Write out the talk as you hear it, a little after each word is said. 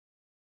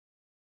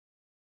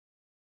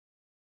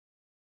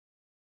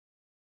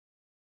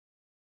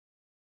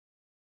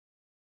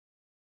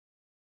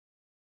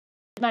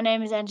my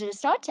name is Angela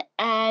Stott,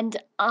 and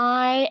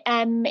I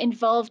am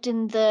involved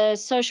in the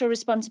Social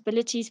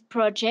Responsibilities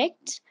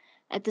Project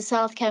at the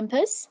South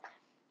Campus.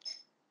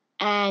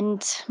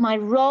 And my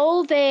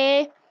role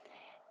there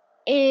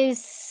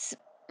is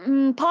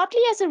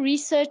partly as a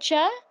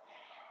researcher,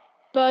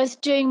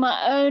 both doing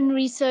my own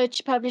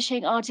research,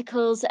 publishing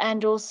articles,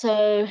 and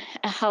also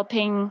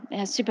helping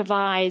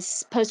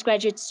supervise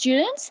postgraduate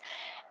students.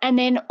 And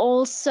then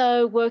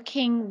also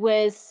working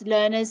with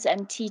learners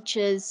and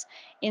teachers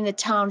in the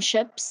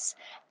townships,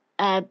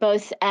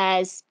 both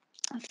as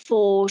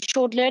for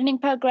short learning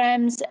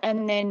programs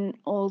and then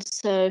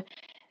also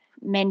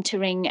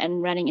mentoring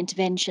and running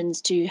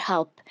interventions to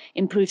help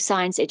improve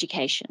science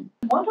education.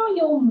 What are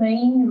your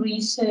main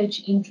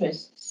research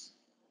interests?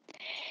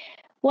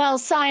 Well,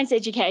 science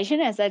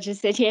education, as I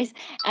just said, yes.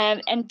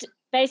 And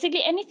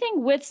basically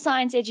anything with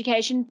science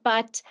education,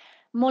 but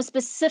more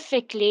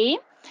specifically,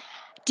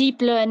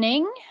 deep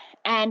learning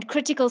and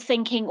critical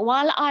thinking.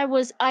 While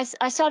I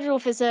started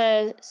off as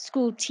a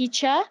school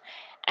teacher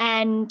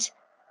and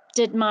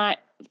did my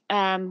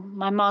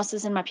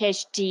master's and my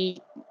PhD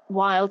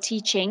while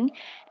teaching.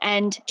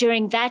 And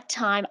during that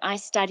time, I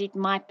studied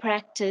my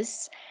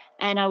practice,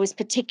 and I was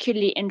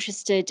particularly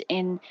interested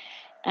in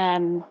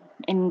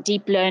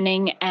deep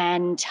learning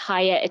and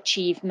higher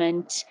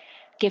achievement,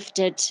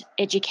 gifted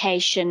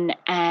education,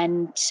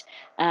 and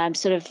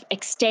sort of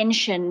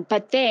extension.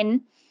 But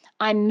then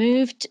I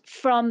moved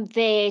from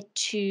there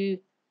to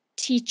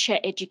teacher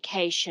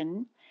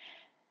education,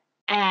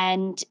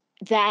 and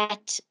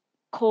that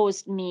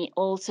caused me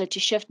also to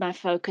shift my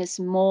focus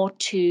more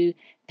to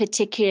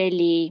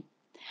particularly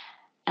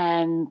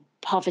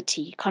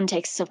poverty,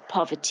 contexts of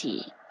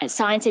poverty,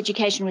 science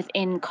education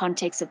within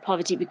contexts of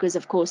poverty, because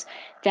of course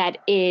that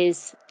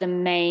is the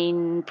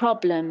main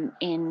problem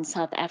in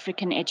South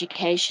African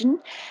education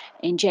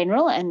in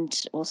general,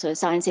 and also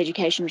science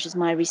education, which is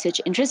my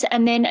research interest.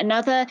 And then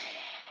another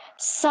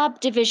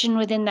subdivision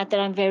within that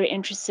I'm very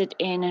interested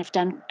in and have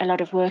done a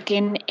lot of work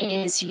in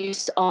is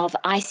use of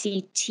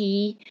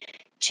ICT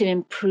to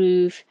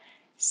improve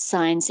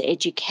science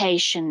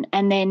education.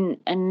 And then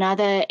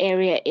another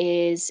area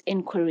is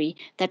inquiry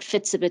that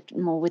fits a bit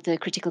more with the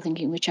critical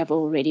thinking, which I've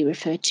already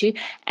referred to.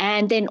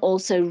 And then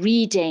also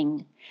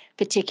reading,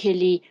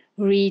 particularly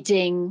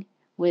reading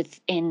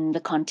within the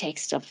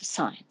context of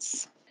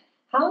science.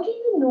 How do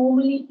you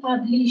normally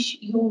publish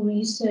your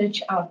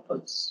research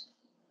outputs?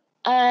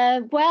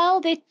 Well,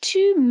 there are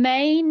two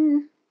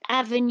main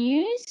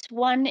avenues.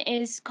 One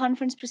is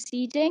conference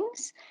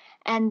proceedings,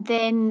 and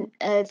then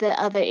the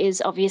other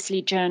is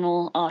obviously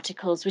journal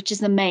articles, which is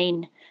the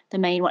main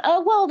one.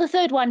 Oh, well, the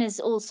third one is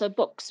also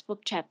book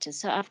chapters.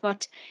 So I've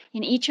got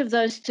in each of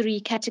those three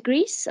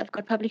categories, I've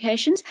got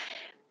publications,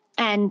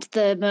 and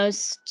the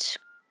most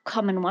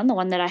common one, the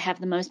one that I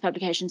have the most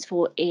publications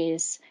for,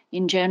 is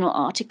in journal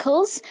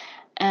articles.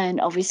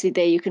 And obviously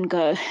there you can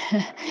go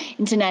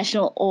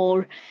international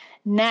or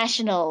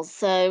national.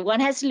 So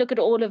one has to look at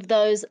all of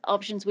those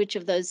options, which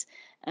of those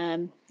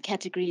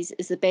categories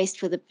is the best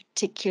for the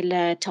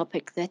particular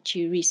topic that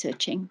you're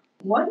researching.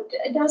 What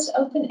does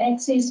open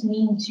access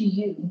mean to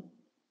you?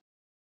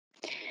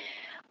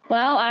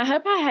 Well, I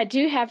hope I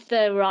do have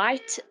the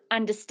right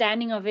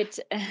understanding of it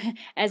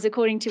as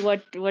according to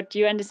what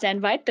you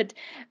understand, right? But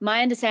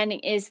my understanding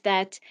is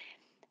that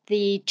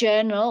the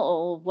journal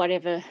or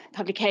whatever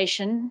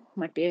publication,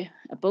 might be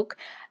a book,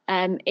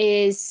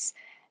 is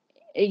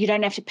you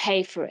don't have to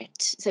pay for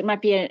it. So it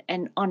might be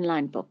an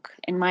online book.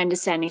 And my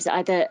understanding is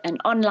either an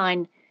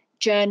online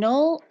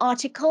journal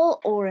article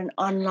or an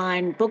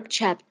online book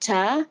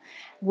chapter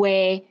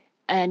where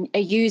a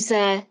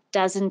user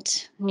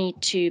doesn't need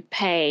to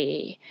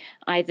pay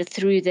either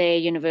through their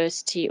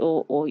university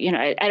or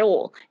at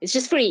all. It's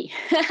just free.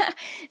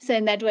 So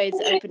in that way,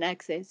 it's open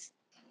access.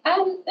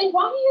 And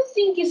why do you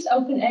think is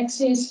open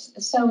access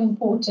so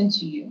important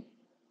to you?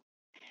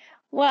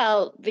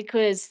 Well,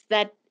 because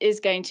that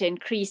is going to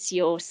increase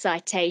your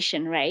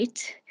citation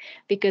rate,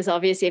 because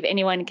obviously if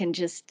anyone can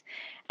just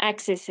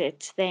access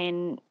it,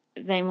 then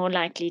they're more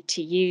likely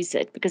to use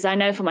it. Because I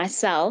know for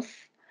myself,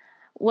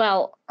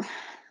 well,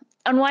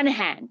 on one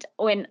hand,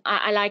 when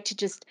I like to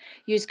just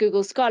use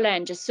Google Scholar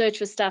and just search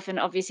for stuff, and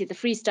obviously the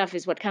free stuff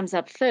is what comes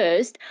up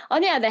first.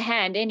 On the other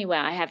hand, anyway,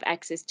 I have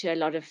access to a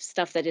lot of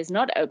stuff that is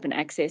not open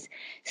access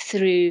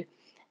through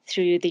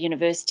the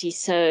university.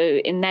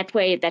 So in that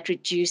way, that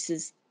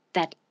reduces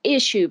that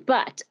issue.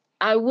 But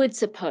I would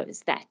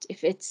suppose that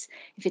if it's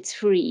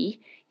free,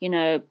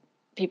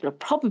 people are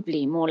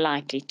probably more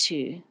likely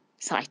to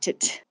cite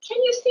it.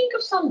 Can you think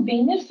of some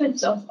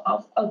benefits of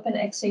open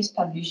access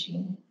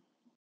publishing?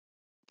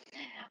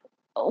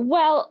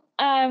 Well,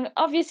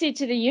 obviously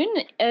to the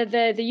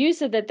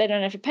user that they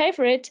don't have to pay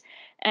for it,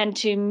 and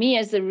to me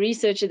as the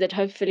researcher that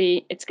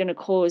hopefully it's going to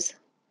cause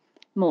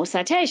more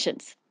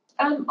citations.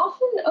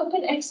 Often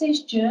open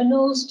access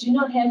journals do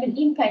not have an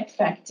impact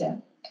factor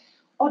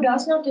or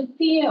does not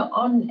appear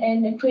on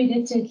an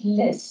accredited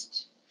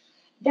list.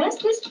 Does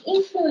this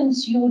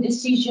influence your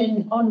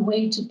decision on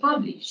where to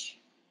publish?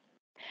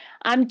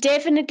 I'm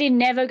definitely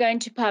never going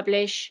to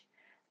publish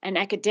an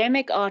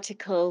academic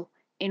article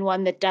in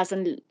one that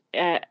doesn't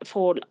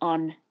fall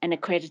on an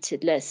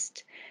accredited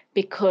list,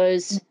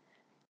 because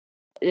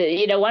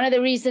one of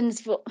the reasons,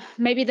 for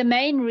maybe the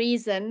main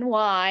reason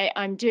why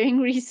I'm doing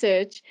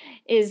research,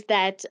 is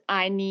that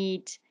I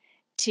need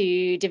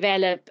to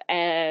develop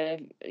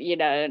an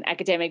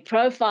academic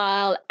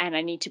profile, and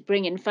I need to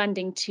bring in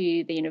funding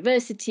to the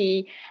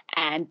university,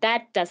 and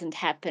that doesn't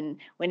happen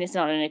when it's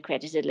not an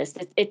accredited list.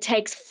 It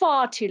takes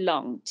far too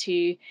long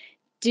to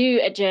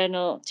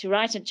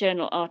write a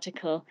journal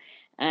article,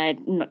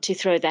 not to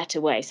throw that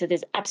away. So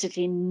there's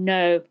absolutely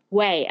no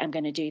way I'm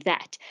going to do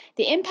that.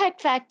 The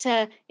impact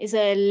factor is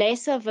a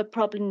less of a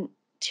problem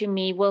to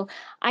me. Well,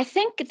 I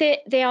think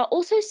there are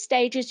also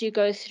stages you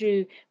go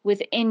through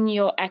within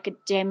your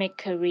academic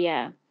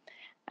career.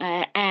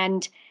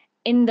 And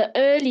in the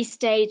early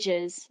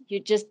stages,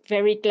 you're just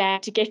very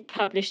glad to get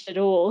published at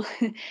all.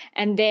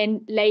 And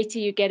then later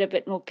you get a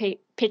bit more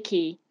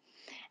picky.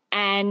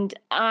 And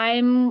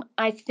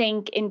I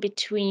think, in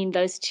between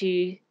those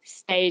two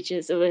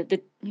stages, or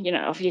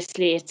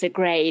obviously it's a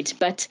grade,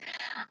 but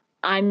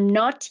I'm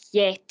not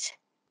yet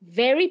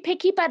very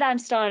picky, but I'm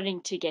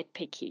starting to get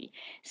picky.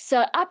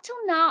 So up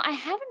till now, I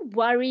haven't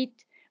worried.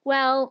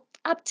 Well,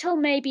 up till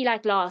maybe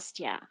like last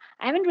year,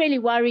 I haven't really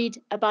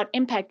worried about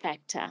impact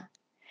factor.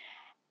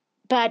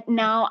 But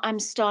now I'm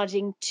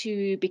starting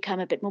to become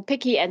a bit more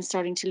picky and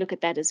starting to look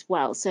at that as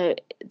well. So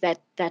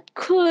that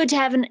could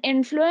have an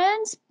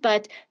influence,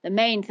 but the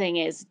main thing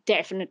is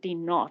definitely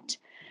not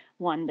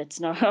one that's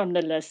not on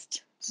the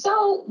list.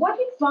 So what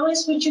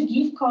advice would you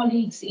give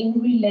colleagues in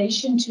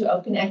relation to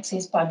open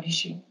access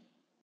publishing?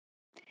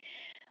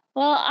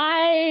 Well,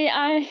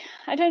 I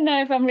don't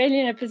know if I'm really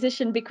in a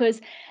position,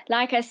 because,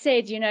 like I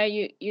said,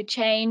 you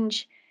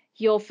change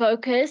your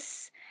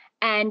focus,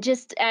 and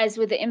just as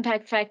with the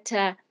impact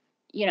factor,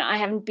 I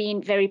haven't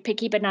been very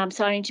picky, but now I'm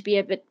starting to be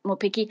a bit more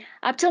picky.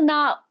 Up till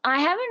now, I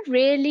haven't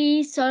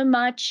really so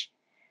much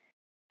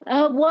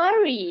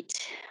worried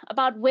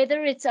about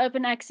whether it's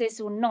open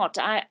access or not.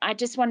 I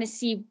just want to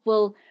see,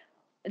 well,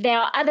 there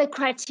are other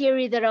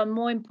criteria that are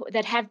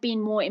that have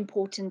been more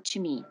important to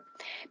me.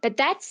 But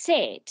that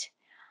said,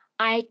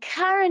 I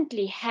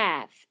currently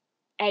have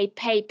a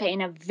paper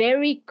in a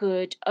very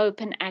good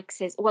open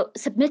access,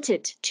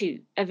 submitted to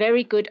a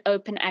very good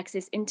open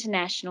access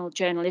international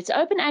journal. It's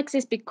open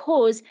access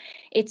because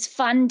it's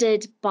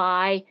funded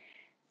by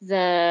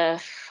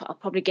I'll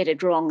probably get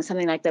it wrong,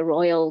 something like the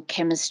Royal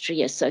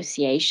Chemistry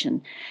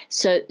Association.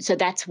 So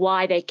that's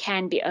why they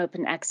can be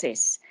open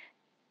access.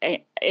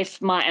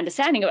 If my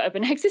understanding of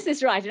open access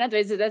is right, in other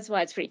words, that's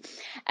why it's free.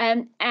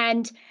 And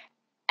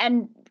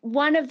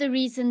one of the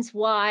reasons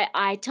why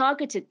I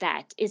targeted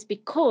that is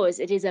because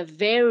it is a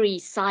very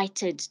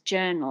cited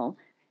journal,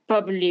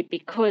 probably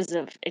because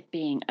of it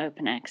being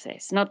open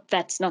access.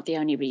 That's not the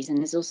only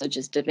reason. It's also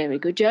just a very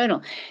good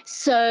journal.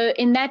 So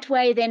in that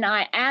way, then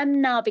I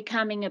am now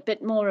becoming a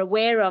bit more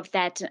aware of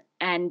that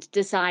and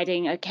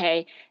deciding,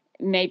 okay,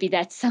 maybe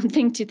that's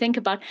something to think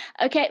about.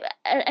 Okay,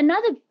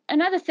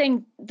 another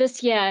thing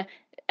this year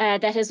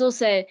that has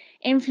also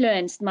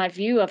influenced my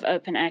view of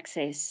open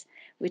access,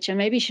 which I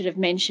maybe should have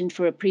mentioned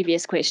for a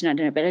previous question, I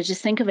don't know, but I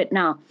just think of it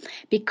now,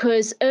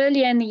 because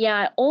earlier in the year,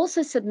 I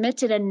also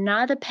submitted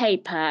another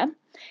paper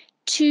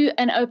to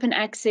an open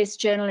access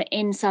journal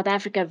in South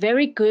Africa,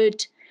 very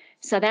good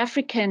South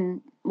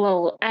African,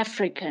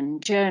 African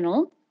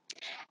journal.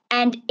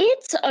 And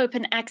it's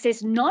open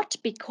access not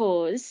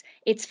because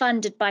it's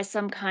funded by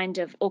some kind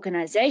of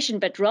organization,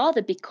 but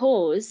rather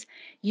because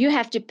you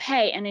have to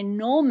pay an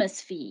enormous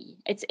fee.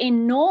 It's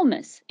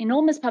enormous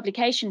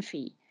publication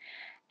fee.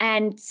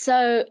 And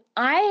so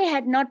I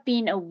had not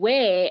been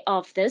aware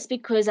of this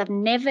because I've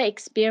never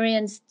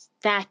experienced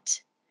that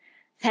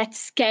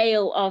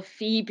scale of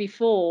fee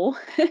before.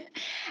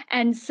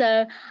 And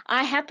so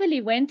I happily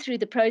went through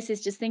the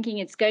process just thinking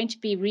it's going to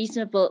be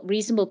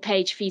reasonable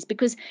page fees,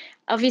 because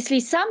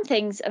obviously some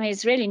things, I mean,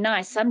 it's really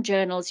nice. Some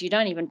journals, you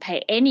don't even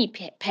pay any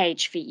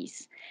page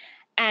fees.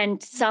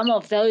 And some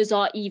of those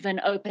are even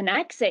open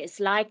access,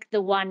 like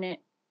the one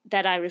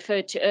that I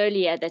referred to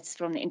earlier, that's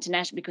from the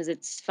international, because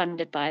it's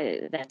funded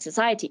by that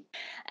society.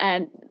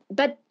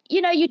 But,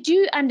 you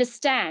do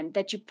understand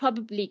that you're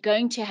probably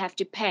going to have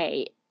to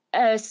pay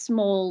a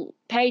small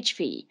page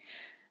fee.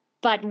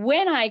 But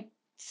when I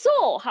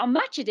saw how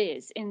much it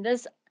is in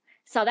this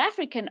South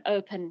African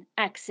open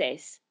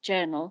access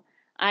journal,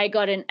 I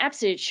got an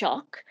absolute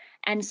shock.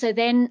 And so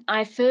then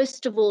I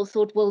first of all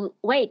thought, well,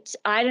 wait,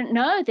 I don't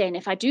know then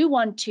if I do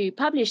want to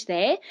publish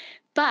there,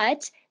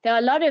 but there are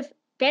a lot of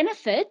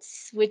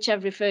benefits, which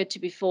I've referred to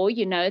before,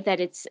 that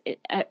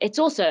it's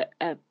also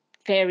a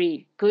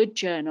very good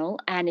journal,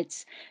 and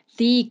it's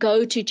the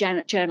go-to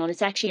journal.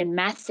 It's actually in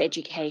maths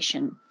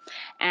education,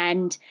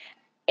 and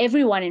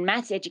everyone in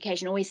maths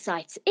education always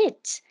cites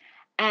it.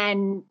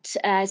 And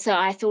so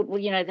I thought,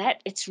 well,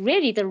 that it's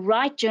really the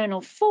right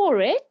journal for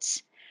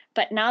it.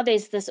 But now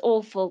there's this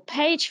awful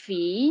page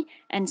fee.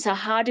 And so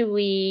how do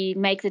we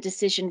make the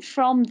decision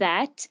from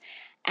that?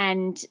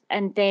 And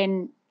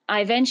then I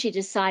eventually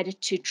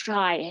decided to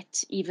try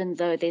it, even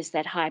though there's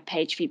that high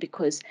page fee,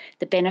 because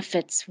the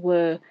benefits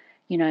were,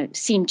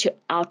 seem to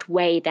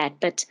outweigh that.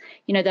 But,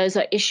 those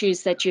are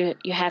issues that you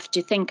have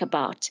to think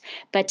about.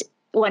 But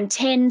one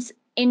tends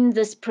in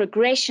this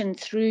progression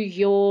through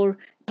your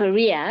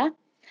career,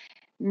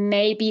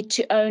 maybe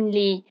to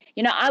only,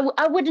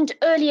 I wouldn't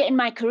earlier in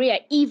my career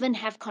even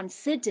have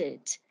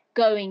considered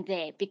going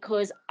there,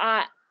 because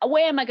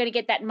where am I going to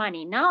get that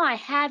money? Now I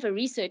have a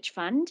research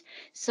fund,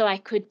 so I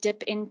could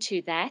dip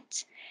into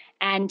that,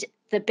 and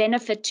the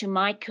benefit to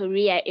my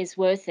career is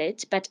worth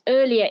it. But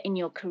earlier in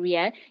your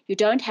career, you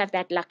don't have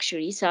that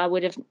luxury, so I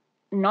would have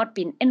not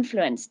been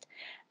influenced.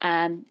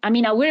 I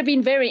would have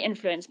been very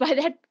influenced by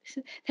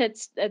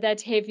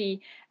that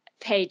heavy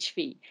page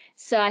fee.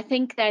 So I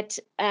think that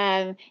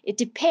it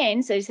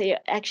depends. So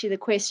actually the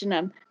question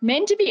I'm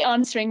meant to be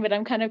answering, but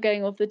I'm kind of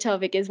going off the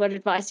topic, is what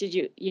advice did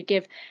you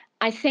give?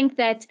 I think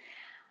that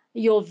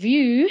your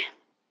view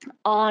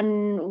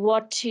on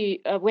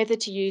whether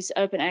to use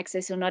open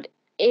access or not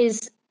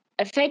is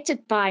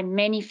affected by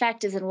many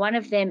factors, and one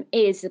of them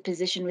is the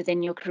position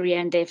within your career,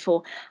 and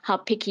therefore how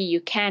picky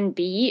you can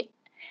be,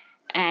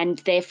 and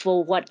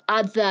therefore what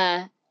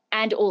other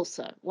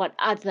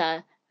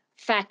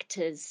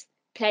factors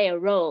play a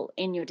role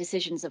in your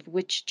decisions of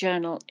which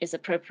journal is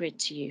appropriate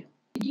to you.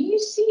 Do you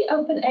see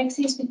open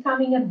access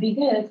becoming a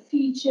bigger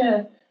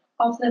feature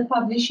of the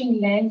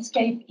publishing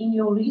landscape in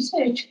your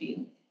research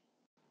field?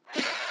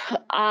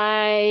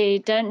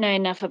 I don't know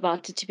enough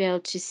about it to be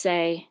able to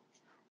say.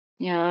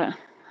 Yeah,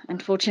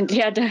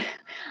 unfortunately,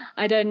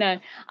 I don't know.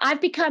 I've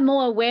become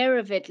more aware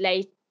of it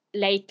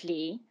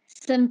lately,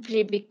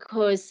 simply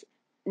because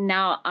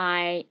now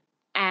I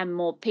am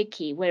more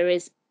picky,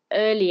 whereas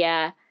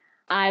earlier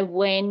I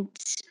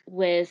went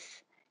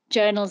with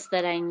journals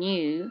that I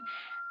knew,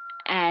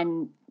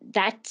 and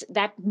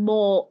that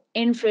more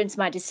influenced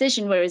my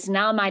decision, whereas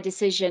now my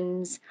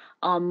decisions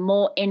are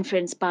more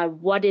influenced by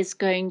what is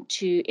going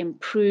to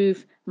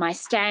improve my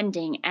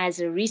standing as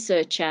a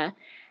researcher.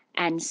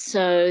 And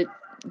so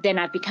then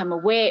I've become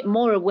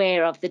more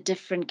aware of the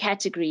different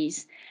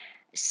categories.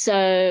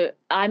 So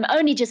I'm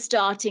only just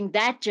starting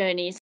that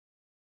journey.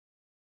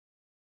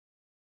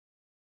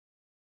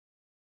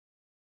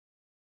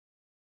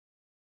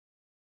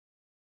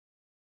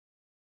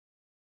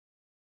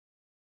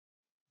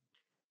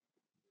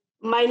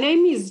 My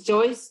name is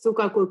Joyce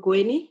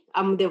Tukakokweni.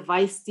 I'm the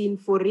Vice Dean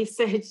for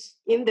Research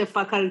in the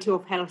Faculty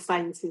of Health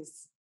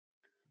Sciences.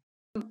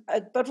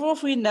 But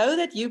Rolf, we know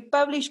that you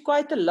publish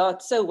quite a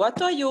lot. So what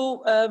are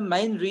your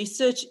main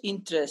research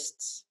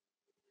interests?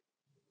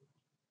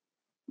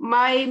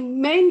 My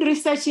main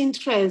research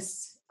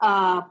interests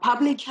are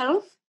public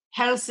health,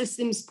 health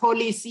systems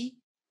policy,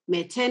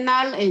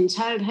 maternal and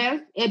child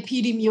health,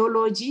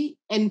 epidemiology,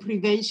 and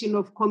prevention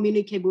of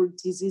communicable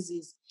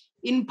diseases,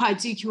 in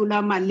particular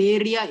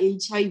malaria,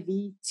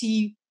 HIV,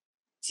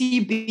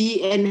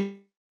 TB, and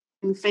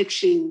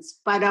infections.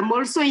 But I'm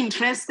also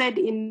interested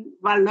in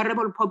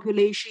vulnerable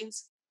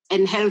populations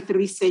and health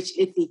research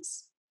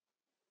ethics.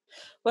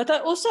 What I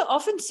also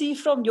often see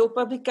from your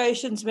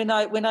publications when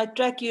I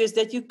track you is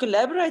that you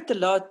collaborate a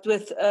lot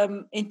with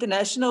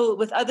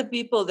with other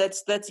people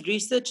that's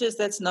researchers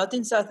that's not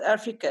in South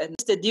Africa.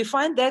 Do you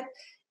find that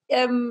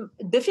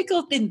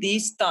difficult in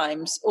these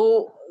times,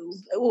 or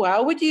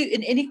how would you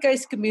in any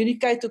case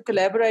communicate or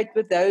collaborate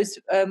with those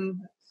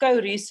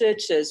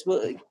co-researchers?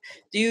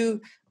 Do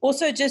you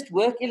also just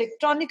work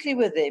electronically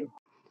with them?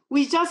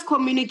 We just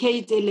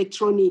communicate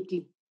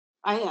electronically.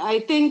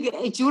 I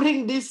think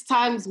during these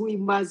times, we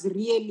must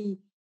really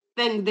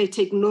thank the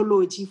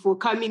technology for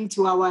coming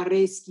to our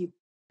rescue.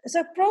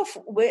 So, Prof,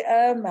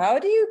 how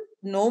do you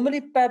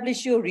normally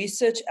publish your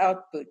research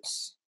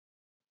outputs?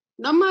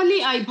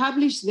 Normally, I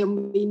publish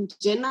them in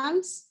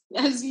journals,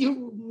 as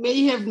you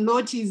may have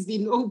noticed,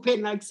 in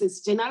open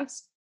access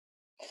journals.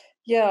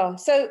 Yeah.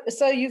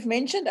 So you've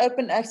mentioned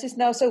open access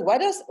now. So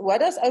what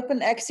does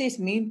open access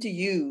mean to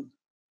you?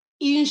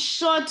 In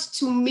short,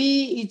 to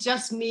me, it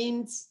just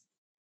means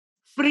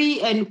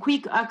free and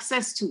quick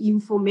access to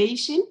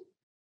information.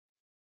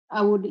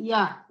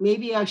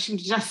 Maybe I should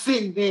just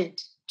say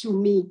that to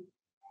me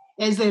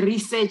as a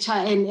researcher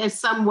and as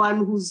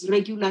someone who's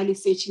regularly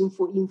searching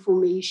for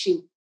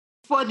information.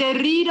 For the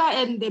reader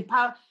and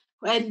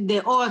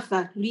the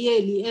author,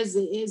 really, as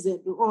an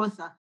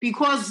author,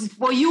 because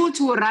for you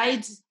to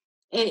write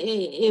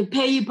a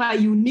paper,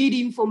 you need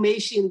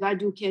information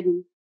that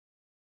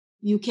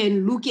you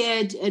can look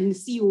at and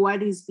see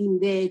what is in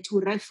there to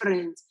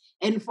reference.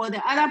 And for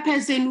the other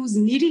person who's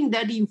needing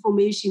that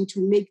information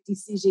to make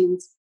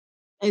decisions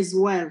as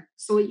well.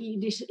 So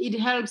it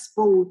helps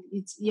both.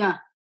 The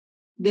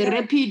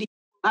rapid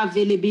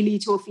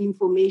availability of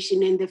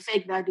information and the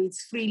fact that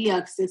it's freely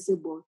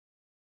accessible.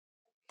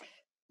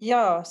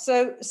 Yeah.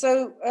 So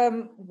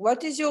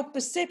what is your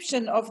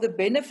perception of the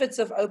benefits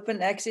of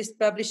open access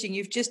publishing?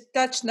 You've just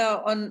touched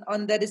now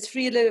on that it's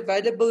freely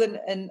available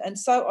and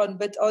so on,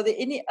 but are there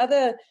any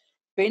other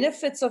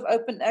benefits of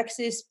open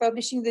access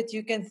publishing that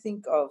you can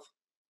think of?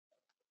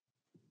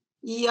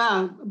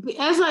 Yeah,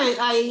 as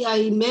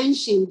I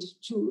mentioned,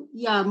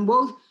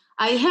 both.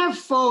 I have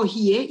 4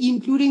 here,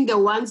 including the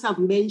ones I've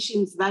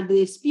mentioned, that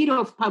the speed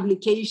of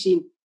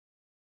publication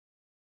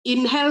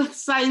in health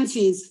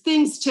sciences,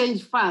 things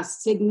change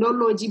fast,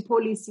 technology,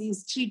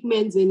 policies,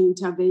 treatments, and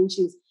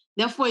interventions.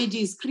 Therefore, it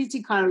is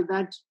critical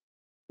that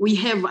we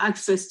have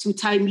access to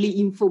timely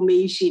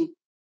information.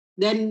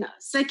 Then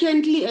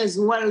secondly, as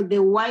well,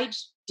 the wide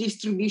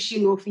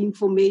distribution of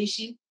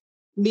information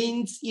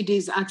means it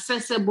is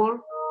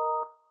accessible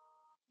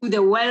to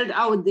the world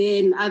out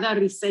there and other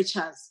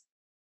researchers.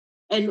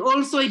 And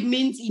also it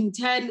means in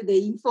turn,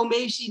 the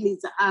information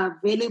is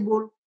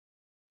available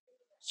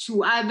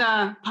to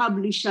other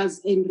publishers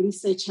and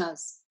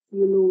researchers,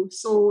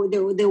 So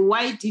the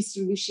wide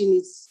distribution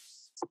is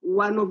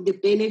one of the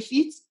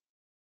benefits.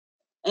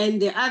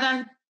 And the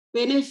other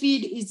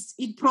benefit is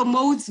it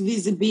promotes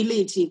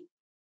visibility.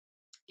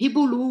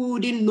 People who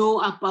didn't know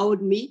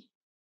about me,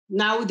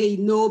 now they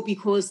know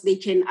because they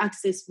can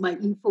access my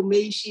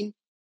information.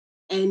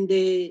 And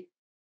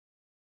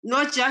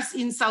not just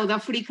in South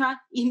Africa,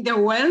 in the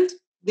world,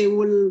 they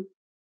will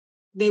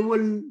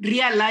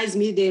realize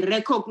me, they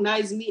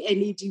recognize me,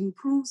 and it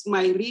improves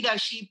my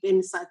readership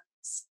and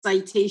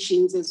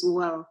citations as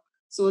well.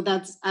 So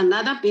that's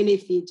another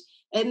benefit.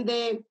 And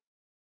the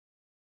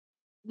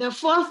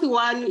fourth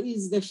one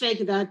is the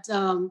fact that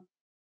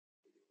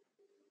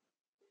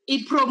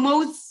it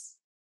promotes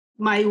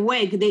my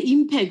work, the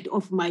impact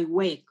of my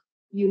work.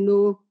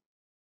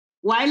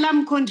 While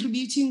I'm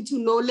contributing to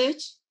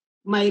knowledge,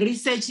 my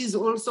research is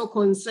also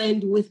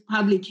concerned with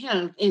public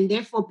health, and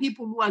therefore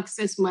people who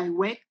access my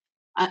work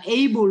are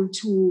able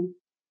to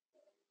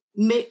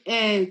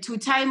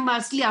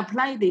timelessly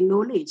apply the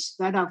knowledge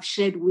that I've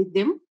shared with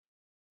them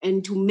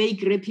and to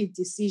make rapid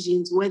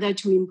decisions, whether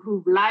to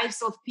improve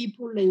lives of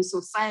people and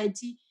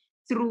society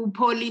through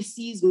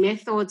policies,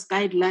 methods,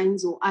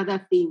 guidelines, or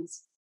other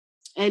things.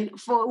 And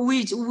for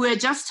which we're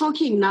just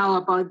talking now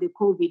about the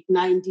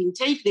COVID-19.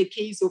 Take the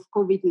case of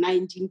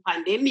COVID-19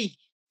 pandemic.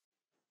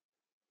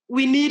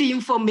 We need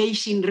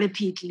information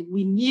rapidly.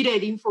 We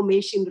needed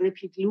information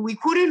rapidly. We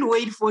couldn't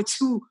wait for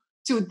 2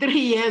 to 3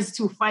 years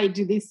to fight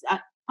this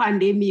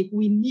pandemic.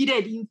 We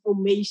needed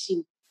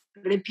information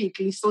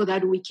rapidly so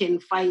that we can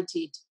fight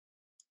it.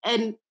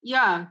 And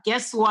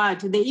guess what?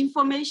 The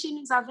information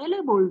is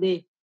available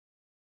there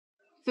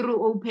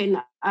through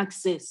open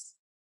access.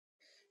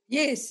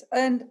 Yes,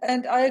 and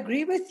I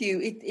agree with you.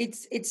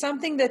 It's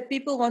something that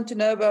people want to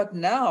know about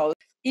now.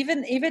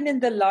 Even in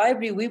the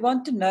library, we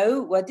want to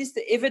know what is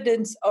the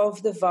evidence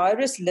of the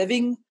virus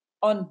living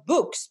on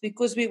books,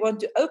 because we want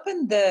to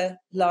open the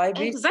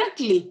library.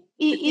 Exactly.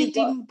 It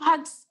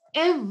impacts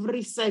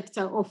every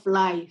sector of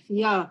life.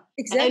 Yeah.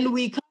 Exactly. And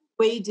we can't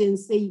wait and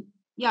say,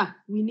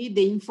 we need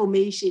the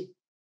information.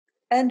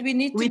 And we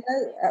need to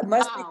know,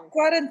 must we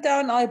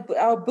quarantine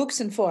our books,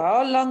 and for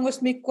how long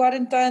must we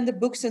quarantine the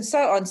books, and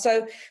so on.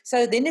 So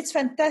then it's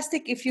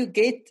fantastic if you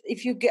get.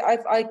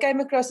 I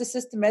came across a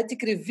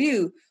systematic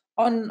review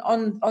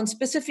on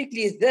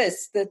specifically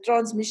this, the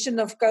transmission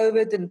of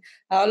COVID and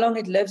how long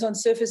it lives on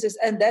surfaces,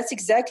 and that's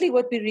exactly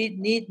what we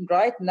need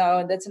right now,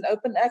 and that's an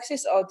open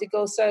access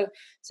article. So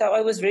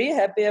I was very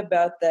happy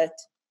about that.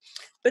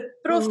 But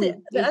Prof,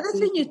 the other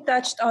thing you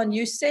touched on,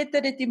 you said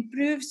that it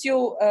improves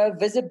your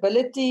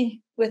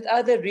visibility with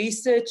other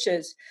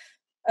researchers,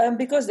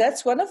 because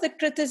that's one of the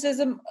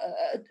criticism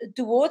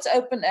towards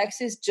open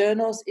access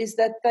journals, is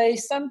that they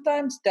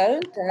sometimes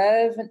don't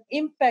have an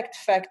impact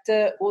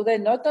factor, or they're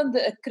not on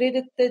the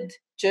accredited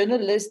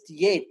journalist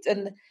yet.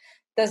 And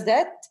does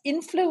that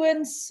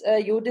influence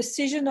your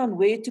decision on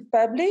where to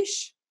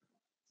publish?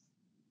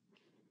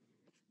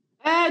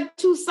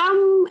 To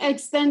some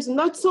extent,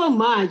 not so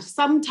much.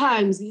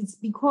 Sometimes it's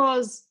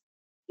because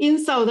in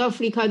South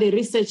Africa, the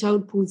research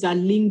outputs are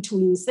linked to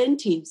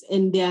incentives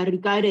and they are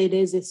regarded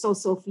as a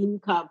source of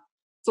income.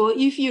 So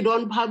if you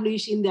don't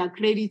publish in the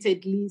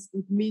accredited list,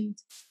 it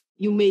means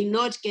you may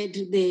not get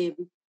the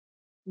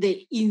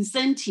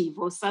incentive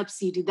or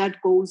subsidy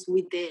that goes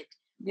with that.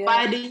 Yeah.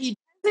 But it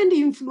doesn't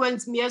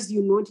influence me, as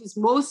you notice.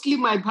 Mostly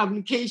my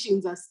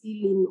publications are still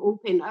in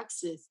open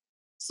access.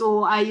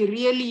 So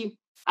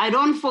I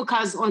don't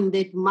focus on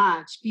that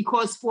much,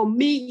 because for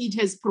me,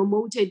 it has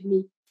promoted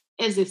me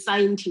as a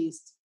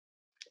scientist.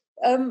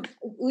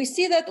 We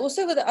see that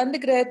also with the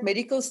undergrad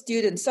medical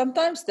students.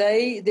 Sometimes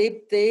their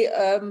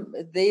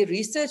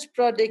research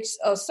projects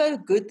are so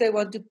good they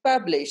want to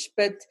publish,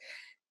 but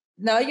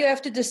now you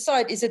have to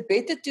decide, is it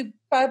better to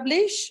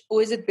publish,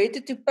 or is it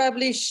better to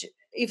publish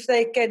if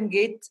they can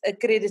get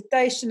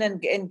accreditation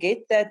and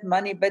get that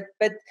money? But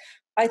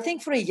I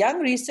think for a young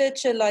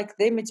researcher like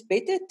them, it's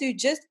better to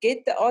just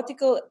get the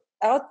article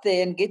out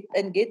there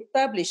and get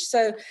published,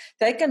 so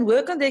they can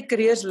work on their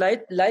careers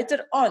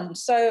later on.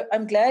 So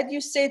I'm glad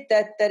you said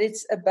that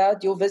it's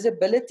about your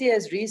visibility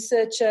as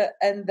researcher,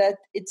 and that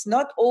it's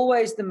not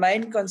always the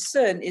main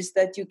concern is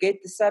that you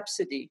get the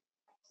subsidy.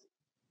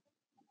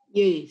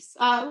 Yes.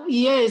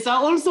 Yes, I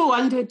also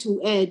wanted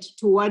to add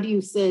to what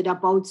you said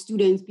about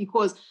students,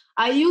 because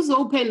I use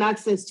open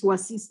access to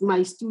assist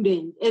my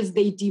students as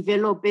they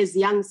develop as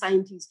young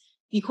scientists,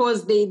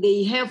 because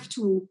they have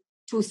to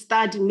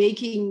start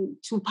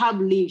to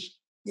publish.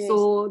 Yes.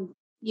 So,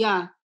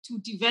 yeah, to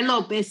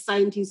develop as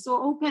scientists. So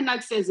open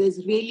access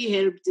has really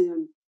helped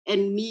them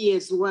and me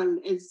as well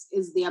as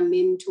their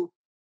mentor.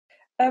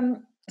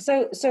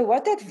 So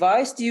what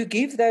advice do you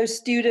give those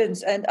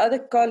students and other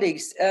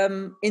colleagues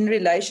in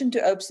relation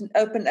to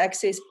open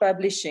access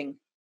publishing?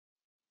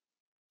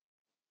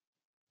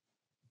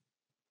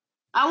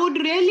 I would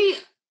really,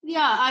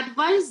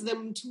 advise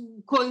them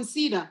to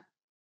consider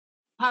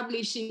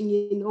publishing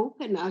in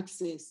open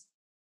access.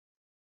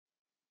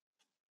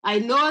 I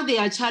know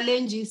there are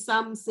challenges.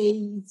 Some say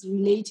it's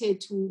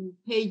related to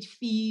page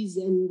fees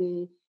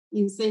and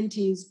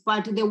incentives,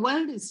 but the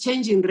world is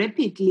changing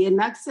rapidly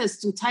and access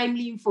to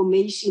timely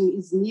information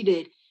is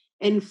needed.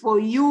 And for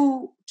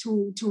you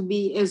to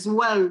be as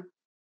well,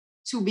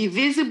 to be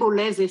visible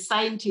as a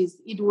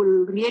scientist, it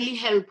will really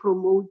help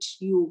promote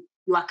your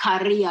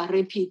career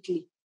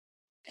rapidly.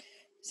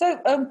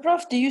 So,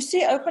 Prof, do you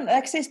see open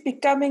access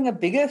becoming a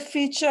bigger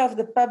feature of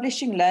the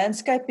publishing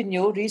landscape in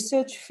your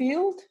research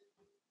field?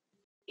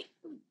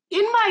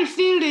 In my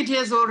field, it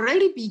has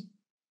already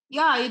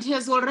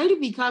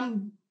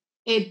become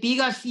a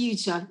bigger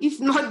feature, if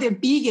not the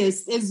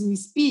biggest as we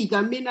speak.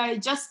 I mean, I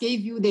just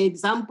gave you the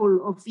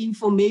example of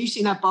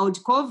information about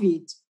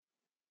COVID.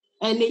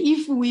 And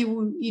if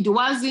it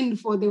wasn't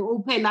for the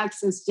open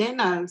access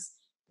journals,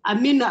 I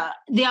mean,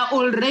 there are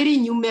already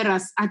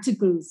numerous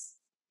articles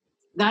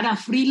that are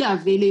freely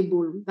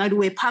available that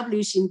were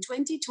published in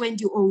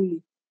 2020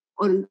 only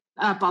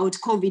about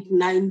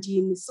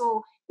COVID-19.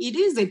 So it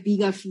is a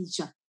bigger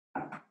feature.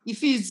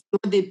 If it's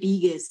not the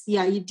biggest,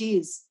 yeah, it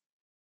is.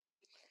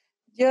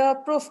 Yeah,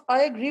 Prof,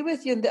 I agree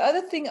with you. And the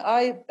other thing,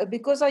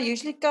 because I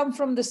usually come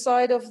from the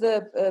side of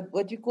the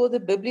what you call the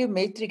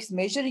bibliometrics,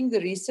 measuring the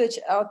research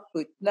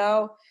output.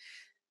 Now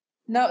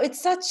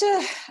it's such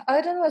a,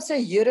 I don't want to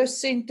say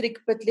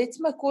Eurocentric, but let's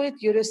call it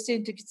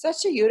Eurocentric. It's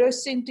such a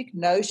Eurocentric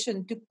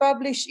notion to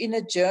publish in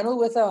a journal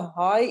with a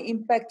high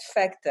impact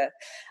factor.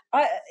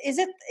 Is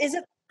it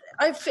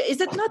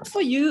not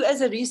for you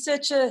as a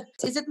researcher?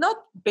 Is it not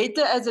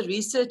better as a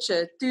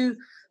researcher to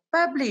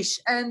publish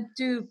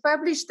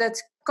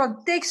that's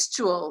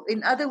contextual?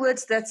 In other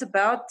words, that's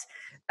about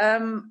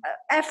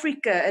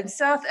Africa and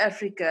South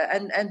Africa,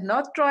 and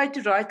not try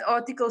to write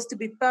articles to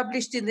be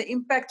published in the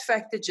impact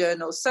factor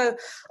journals. So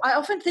I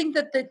often think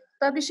that the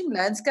publishing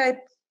landscape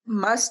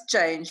must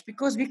change,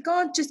 because we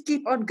can't just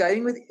keep on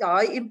going with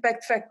high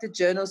impact factor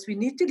journals. We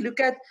need to look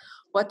at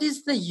what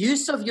is the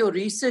use of your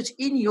research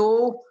in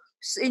your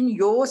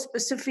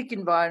specific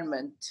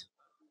environment.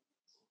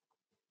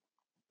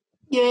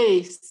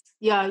 Yes,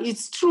 yeah,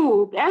 it's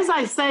true. As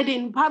I said,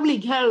 in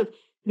public health,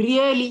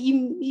 really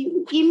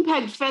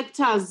impact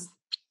factors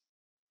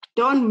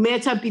don't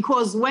matter,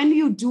 because when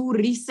you do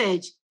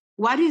research,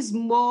 what is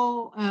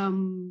more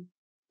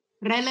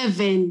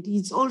relevant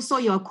is also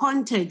your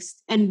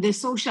context and the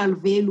social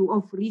value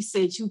of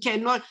research. You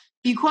cannot,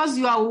 because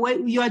you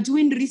are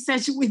doing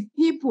research with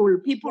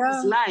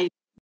people's lives.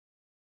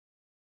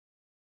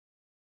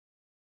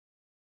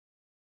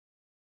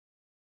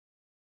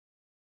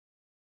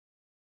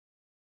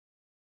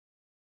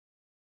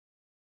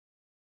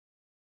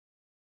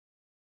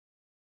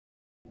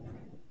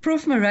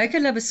 Prof. Marijke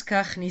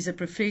Labuschagne is a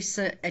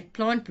professor at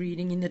plant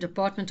breeding in the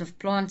Department of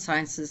Plant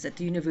Sciences at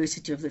the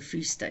University of the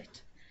Free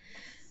State.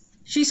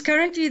 She's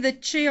currently the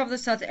chair of the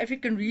South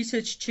African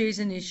Research Chairs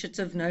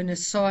Initiative, known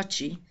as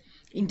SARCHI,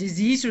 in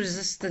disease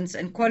resistance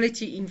and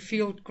quality in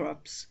field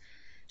crops.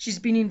 She's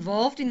been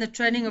involved in the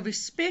training of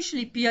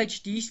especially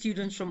PhD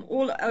students from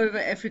all over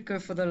Africa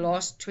for the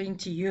last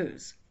 20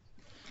 years.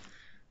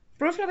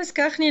 Prof.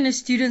 Labuschagne and her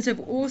students have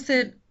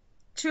authored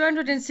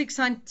 206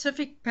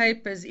 scientific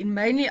papers in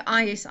mainly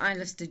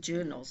ISI-listed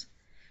journals.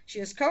 She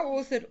has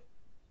co-authored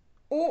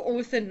or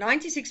authored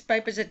 96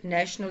 papers at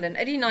national and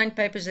 89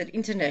 papers at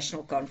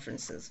international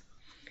conferences.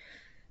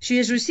 She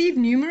has received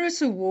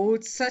numerous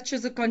awards, such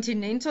as the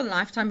Continental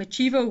Lifetime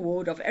Achiever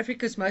Award of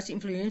Africa's Most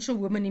Influential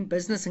Women in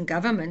Business and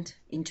Government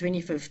in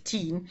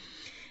 2015,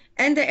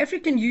 and the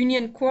African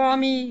Union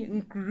Kwame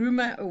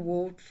Nkrumah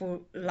Award for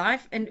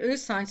Life and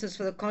Earth Sciences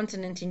for the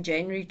continent in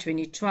January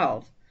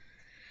 2012.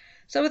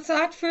 So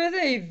without further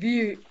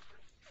ado,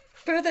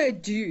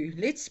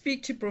 let's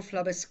speak to Prof.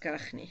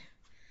 Labuschagne.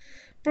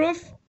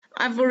 Prof,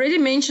 I've already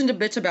mentioned a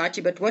bit about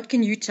you, but what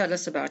can you tell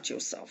us about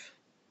yourself?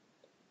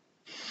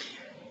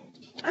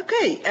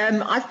 Okay,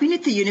 I've been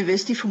at the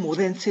university for more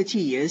than 30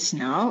 years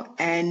now,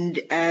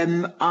 and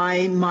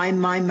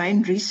my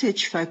main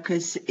research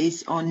focus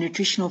is on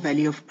nutritional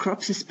value of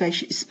crops,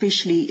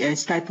 especially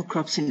staple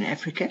crops in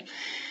Africa.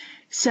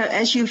 So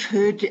as you've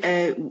heard,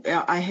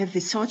 I have the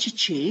SARCHI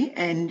chair,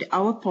 and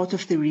our part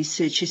of the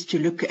research is to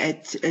look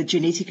at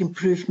genetic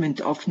improvement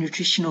of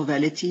nutritional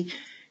value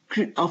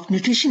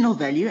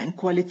and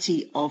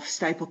quality of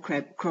staple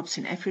crops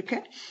in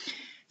Africa.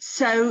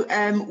 So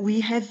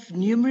we have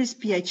numerous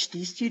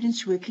PhD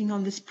students working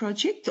on this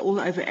project all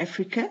over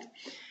Africa,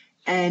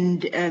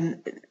 and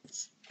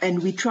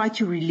we try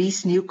to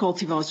release new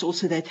cultivars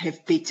also that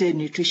have better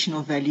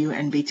nutritional value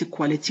and better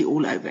quality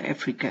all over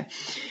Africa.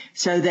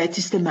 So that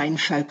is the main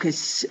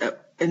focus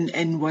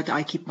and what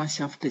I keep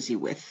myself busy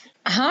with.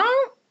 How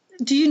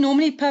do you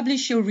normally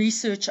publish your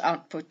research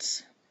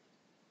outputs?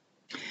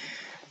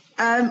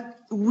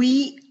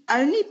 We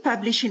only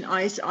publish in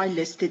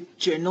ISI-listed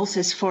journals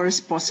as far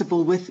as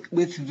possible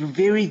with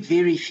very,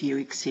 very few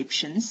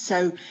exceptions.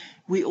 So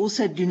we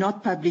also do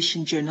not publish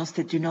in journals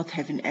that do not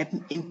have an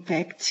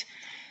impact.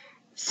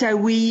 So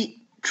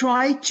we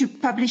try to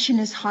publish in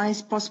as high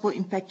as possible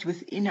impact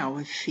within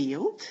our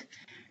field.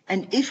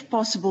 And if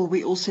possible,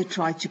 we also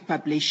try to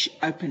publish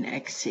open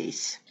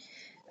access.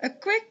 A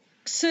quick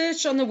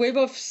search on the Web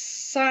of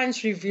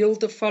Science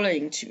revealed the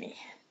following to me.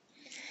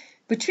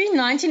 Between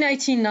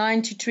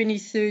 1989 to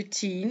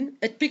 2013,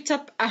 it picked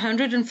up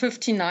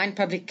 159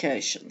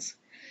 publications,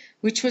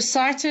 which was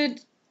cited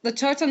the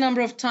total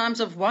number of times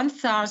of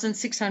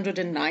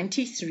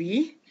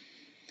 1,693.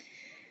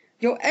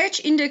 Your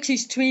H index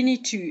is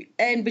 22,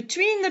 and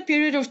between the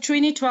period of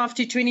 2012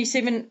 to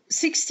 2017,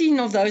 16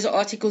 of those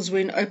articles were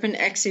in open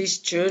access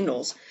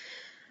journals.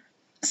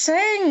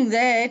 Saying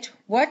that,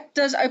 what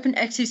does open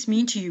access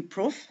mean to you,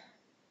 Prof?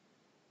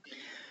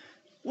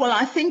 Well,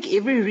 I think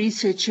every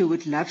researcher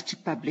would love to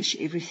publish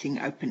everything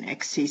open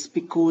access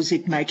because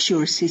it makes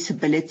your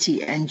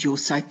accessibility and your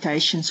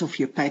citations of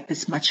your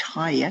papers much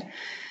higher.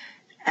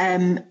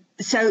 So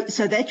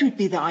that would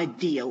be the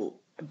ideal.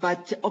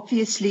 But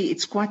obviously,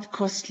 it's quite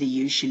costly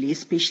usually,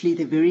 especially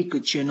the very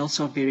good journals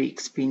are very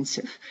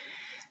expensive.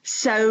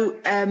 So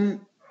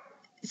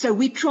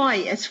we try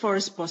as far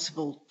as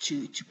possible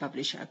to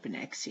publish open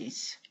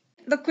access.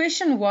 The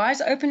question, why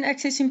is open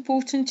access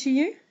important to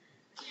you?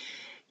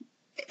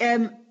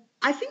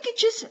 I think it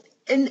just,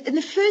 in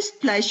the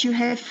first place, you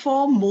have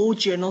far more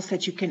journals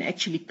that you can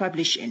actually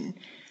publish in.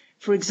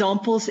 For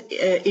example,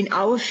 in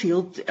our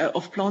field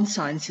of plant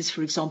sciences,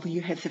 for example,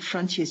 you have the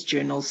Frontiers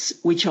journals,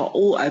 which are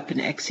all open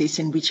access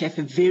and which have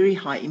a very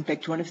high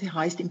impact, one of the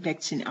highest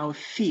impacts in our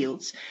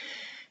fields.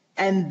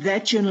 And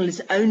that journal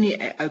is only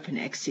open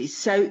access.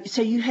 So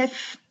you have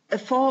a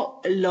far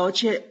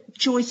larger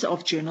choice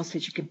of journals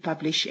that you can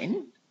publish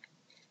in.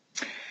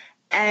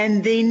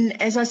 And then,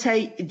 as I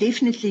say,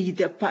 definitely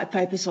the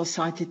papers are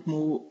cited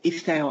more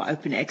if they are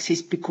open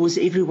access because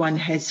everyone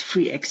has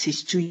free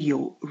access to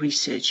your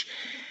research.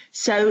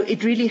 So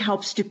it really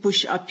helps to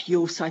push up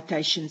your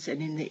citations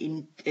and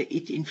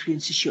it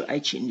influences your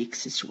H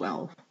index as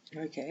well.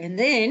 Okay, and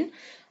then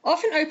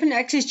often open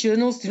access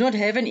journals do not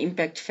have an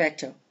impact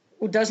factor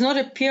or does not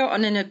appear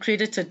on an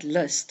accredited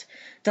list.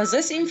 Does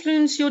this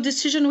influence your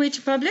decision where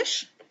to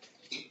publish?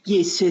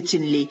 Yes,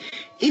 certainly.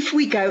 If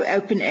we go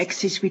open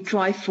access, we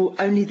try for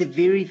only the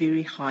very,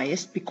 very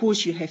highest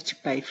because you have to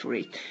pay for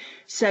it.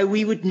 So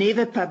we would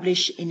never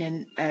publish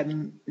in a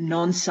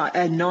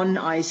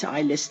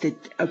non-ISI listed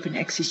open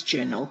access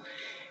journal.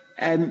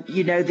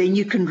 Then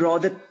you can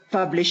rather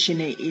publish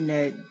in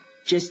a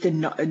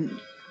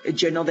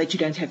journal that you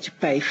don't have to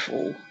pay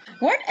for.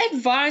 What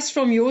advice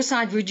from your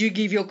side would you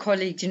give your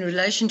colleagues in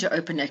relation to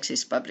open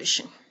access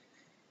publishing?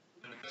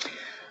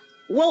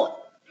 Well,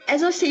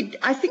 as I said,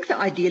 I think the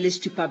ideal is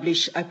to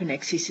publish open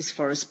access as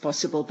far as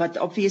possible, but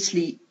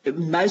obviously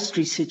most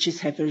researchers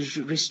have a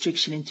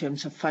restriction in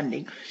terms of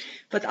funding.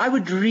 But I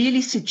would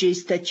really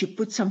suggest that you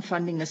put some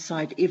funding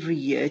aside every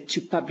year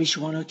to publish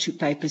 1 or 2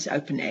 papers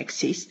open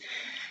access.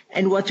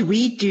 And what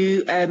we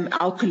do,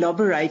 our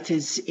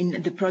collaborators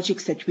in the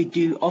projects that we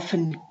do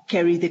often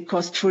carry the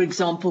cost. For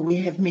example, we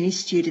have many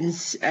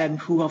students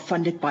who are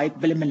funded by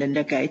Bill and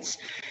Melinda Gates,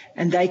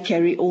 and they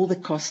carry all the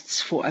costs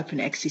for open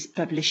access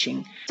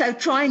publishing. So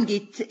try and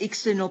get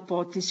external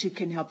partners who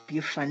can help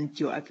you fund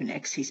your open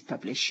access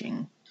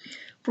publishing.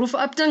 Prof.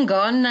 Upton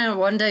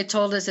one day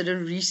told us at a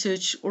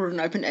research or an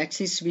open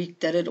access week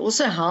that it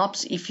also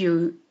helps if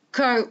you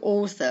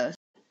co-author.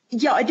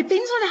 Yeah, it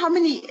depends on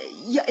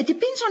it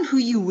depends on who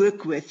you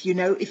work with,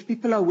 if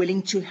people are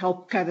willing to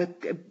help cover,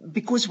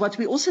 because what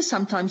we also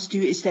sometimes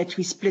do is that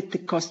we split the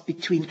cost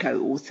between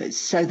co-authors.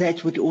 So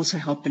that would also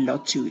help a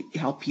lot to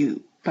help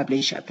you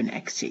publish open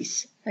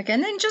access. Okay,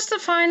 and then just a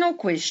final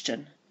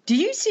question. Do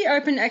you see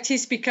open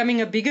access becoming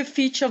a bigger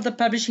feature of the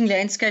publishing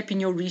landscape in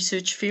your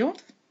research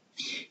field?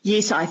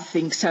 Yes, I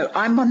think so.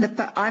 I'm on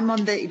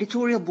the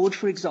editorial board,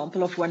 for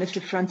example, of one of the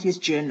Frontiers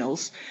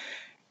journals,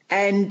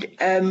 and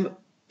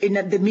in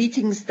the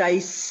meetings, they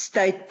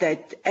state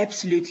that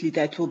absolutely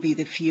that will be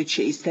the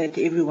future, is that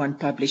everyone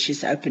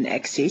publishes open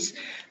access.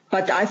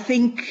 But I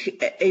think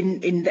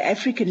in the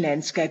African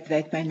landscape,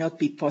 that may not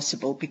be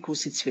possible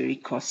because it's very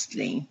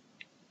costly.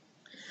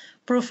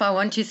 Prof, I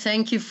want to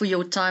thank you for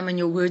your time and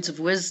your words of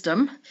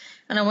wisdom,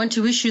 and I want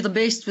to wish you the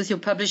best with your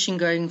publishing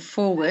going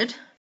forward.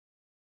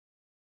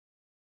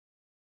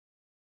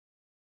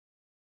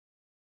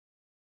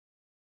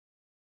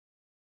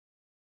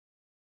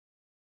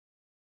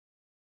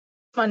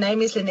 My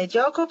name is Lynette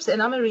Jacobs,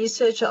 and I'm a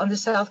researcher on the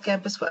South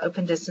Campus for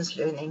Open Distance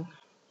Learning.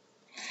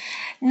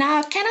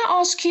 Now, can I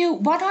ask you,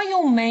 what are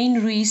your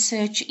main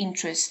research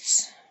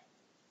interests?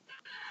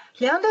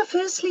 Leanda,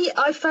 firstly,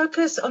 I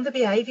focus on the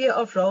behavior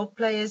of role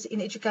players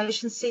in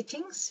education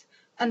settings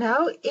and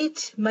how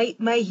it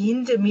may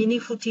hinder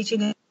meaningful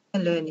teaching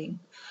and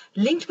learning.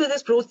 Linked with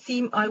this broad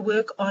theme, I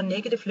work on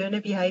negative learner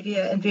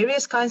behavior and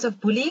various kinds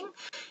of bullying,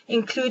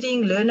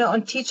 including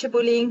learner-on-teacher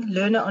bullying,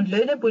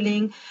 learner-on-learner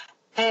bullying,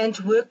 and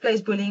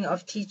workplace bullying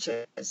of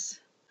teachers.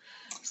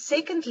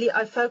 Secondly,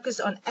 I focus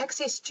on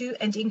access to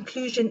and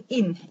inclusion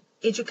in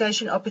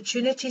education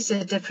opportunities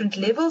at different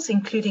levels,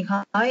 including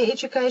higher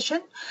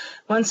education.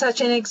 One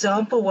such an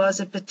example was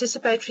a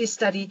participatory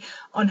study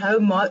on how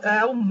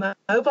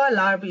mobile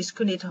libraries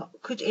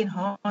could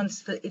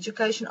enhance the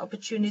education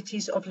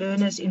opportunities of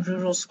learners in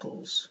rural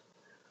schools.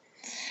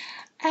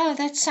 Oh,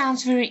 that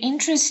sounds very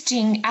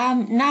interesting.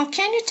 Now,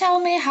 can you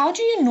tell me, how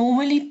do you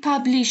normally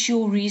publish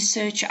your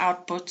research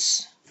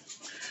outputs?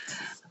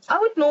 I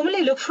would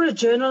normally look for a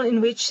journal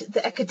in which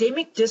the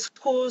academic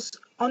discourse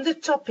on the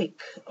topic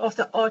of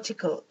the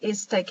article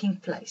is taking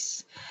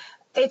place.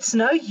 It's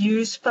no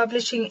use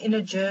publishing in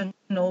a journal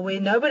where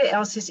nobody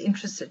else is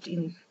interested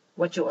in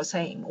what you are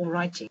saying or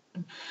writing.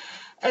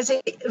 As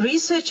a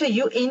researcher,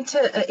 you enter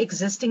an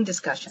existing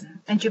discussion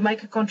and you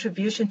make a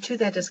contribution to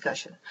that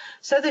discussion.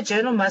 So the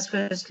journal must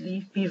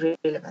firstly be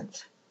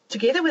relevant.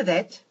 Together with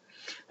that,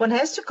 one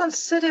has to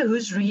consider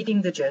who's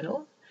reading the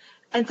journal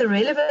and the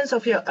relevance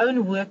of your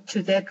own work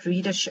to that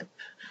readership.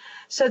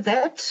 So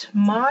that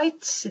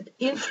might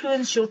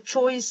influence your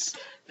choice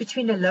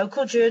between a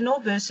local journal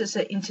versus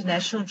an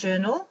international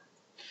journal.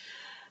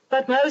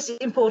 But most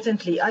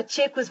importantly, I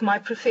check with my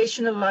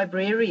professional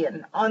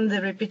librarian on the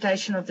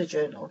reputation of the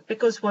journal,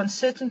 because one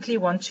certainly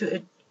wants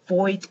to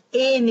avoid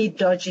any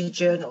dodgy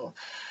journal.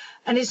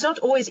 And it's not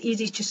always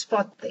easy to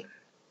spot them.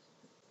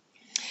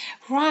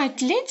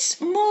 Right, let's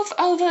move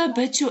over a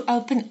bit to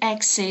open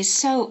access.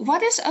 So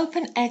what does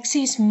open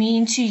access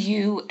mean to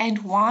you and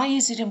why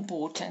is it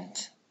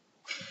important?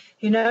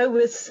 You know,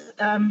 with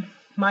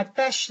my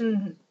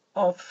passion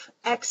of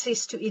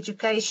access to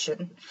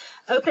education,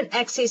 open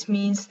access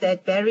means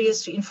that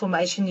barriers to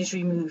information is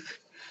removed.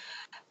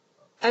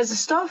 As a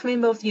staff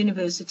member of the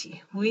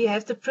university, we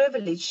have the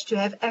privilege to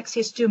have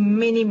access to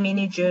many,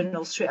 many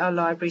journals through our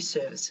library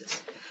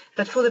services.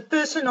 But for the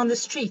person on the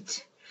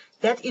street,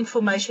 that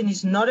information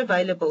is not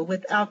available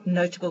without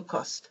notable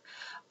cost.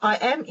 I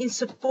am in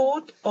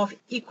support of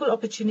equal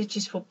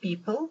opportunities for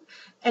people,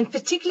 and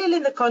particularly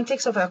in the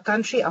context of our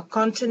country, our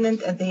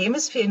continent, and the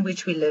hemisphere in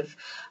which we live,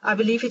 I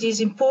believe it is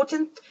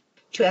important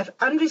to have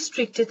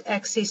unrestricted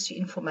access to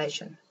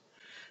information.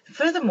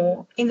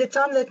 Furthermore, in the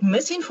time that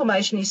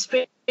misinformation is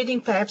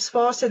spreading perhaps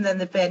faster than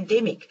the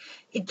pandemic,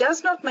 it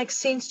does not make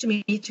sense to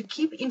me to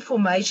keep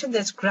information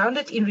that's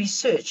grounded in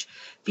research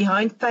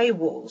behind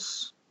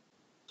paywalls.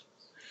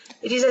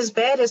 It is as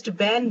bad as to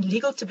ban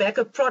legal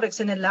tobacco products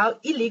and allow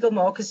illegal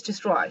markets to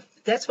thrive.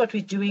 That's what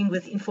we're doing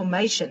with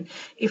information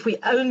if we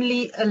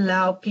only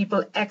allow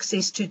people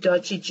access to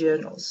dodgy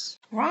journals.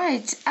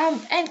 Right.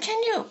 And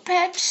can you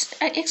perhaps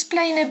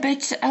explain a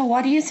bit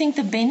what do you think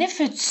the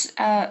benefits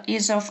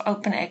is of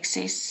open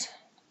access?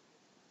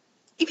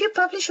 If you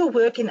publish your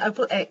work in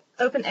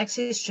open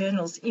access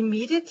journals,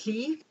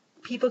 immediately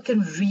people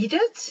can read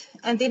it,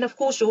 and then, of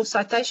course, your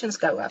citations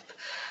go up.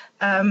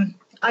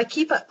 I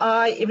keep an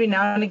eye every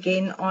now and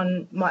again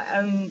on my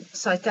own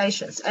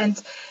citations, and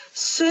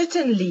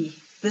certainly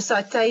the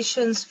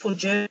citations for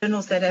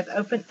journals that have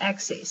open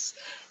access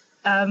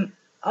are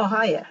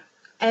higher,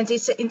 and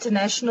it's an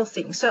international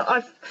thing. So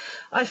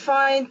I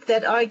find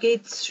that I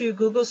get through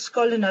Google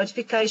Scholar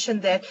notification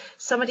that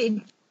somebody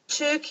in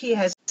Turkey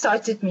has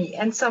cited me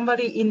and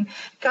somebody in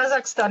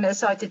Kazakhstan has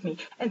cited me,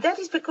 and that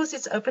is because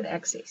it's open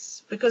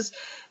access, because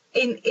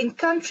in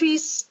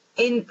countries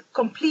in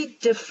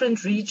complete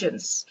different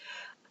regions,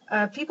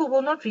 people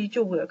will not read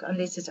your work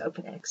unless it's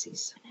open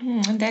access.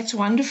 That's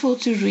wonderful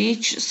to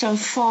reach so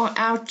far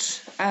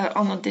out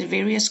on the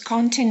various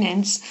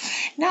continents.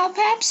 Now,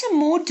 perhaps a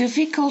more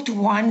difficult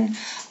one.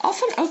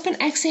 Often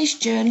open access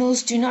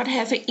journals do not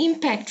have an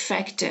impact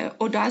factor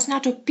or does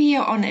not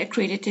appear on an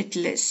accredited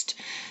list.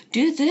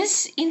 Do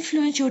this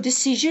influence your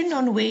decision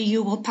on where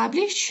you will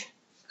publish?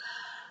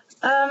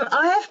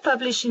 I have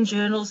published in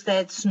journals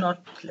that's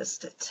not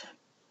listed,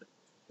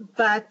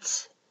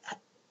 but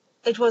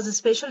it was a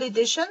special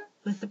edition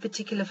with a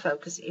particular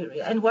focus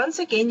area. And once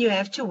again, you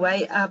have to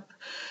weigh up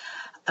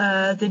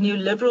the new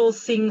liberal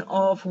thing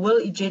of, will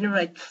it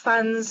generate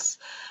funds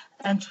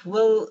and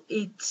will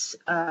it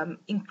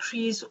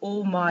increase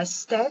all my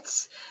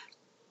stats,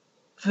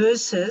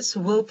 versus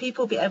will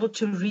people be able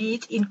to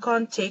read in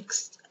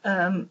context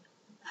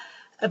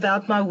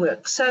about my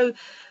work. So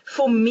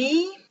for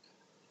me,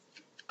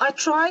 I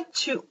try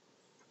to,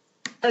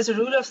 as a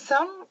rule of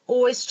thumb,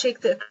 always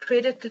check the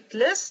accredited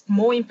list.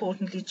 More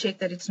importantly, check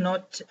that it's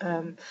not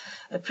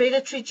a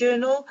predatory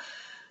journal.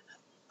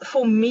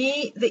 For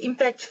me, the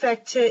impact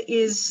factor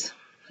is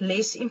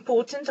less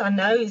important. I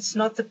know it's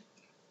not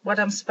what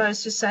I'm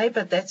supposed to say,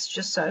 but that's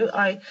just so.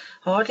 I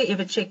hardly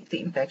ever check the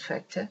impact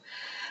factor.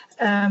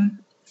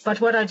 But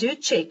what I do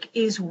check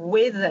is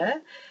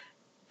whether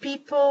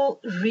people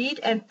read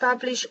and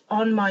publish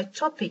on my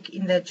topic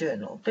in that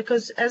journal.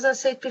 Because as I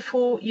said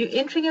before, you're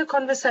entering a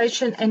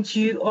conversation and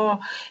you are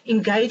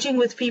engaging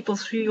with people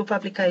through your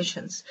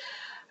publications.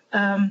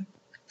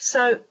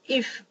 So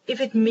if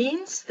it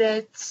means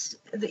that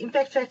the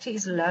impact factor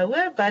is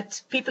lower,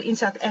 but people in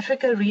South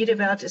Africa read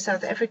about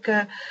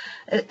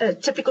a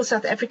typical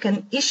South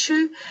African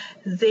issue,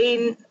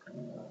 then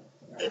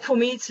for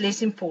me it's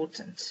less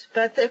important.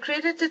 But the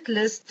accredited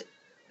list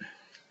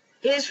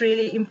is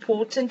really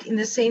important in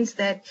the sense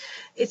that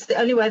it's the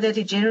only way that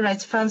it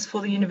generates funds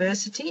for the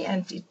university,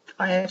 and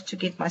I have to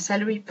get my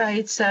salary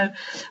paid. So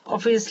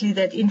obviously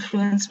that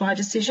influenced my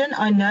decision.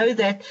 I know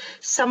that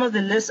some of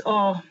the lists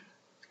are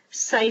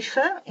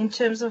safer in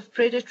terms of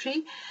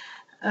predatory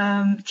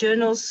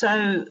journals,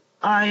 so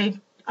I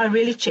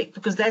really check,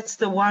 because that's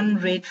the one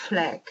red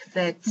flag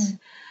that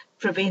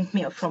prevent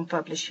me from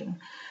publishing.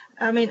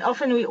 I mean,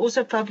 often we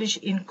also publish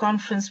in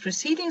conference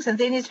proceedings, and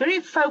then it's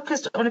very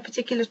focused on a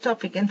particular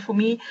topic, and for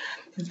me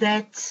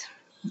that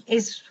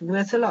is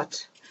worth a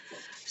lot.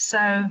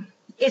 So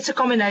it's a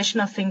combination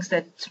of things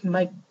that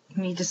make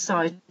me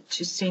decide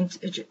to send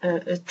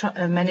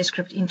a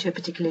manuscript into a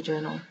particular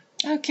journal.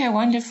 Okay,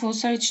 wonderful.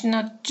 So it's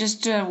not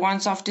just a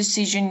once-off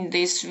decision.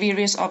 There's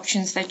various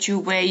options that you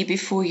weigh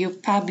before you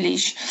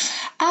publish.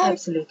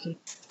 Absolutely.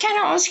 Can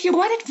I ask you,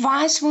 what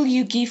advice will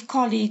you give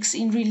colleagues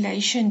in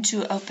relation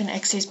to open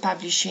access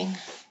publishing?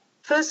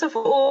 First of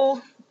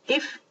all,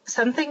 if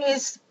something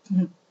is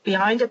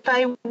behind a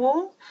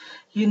paywall,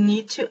 you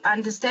need to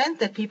understand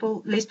that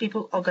less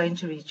people are going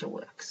to read your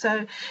work.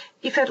 So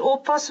if at all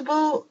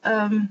possible,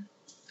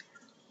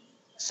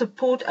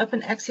 support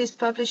open access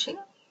publishing,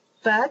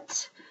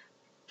 but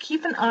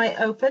keep an eye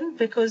open,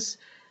 because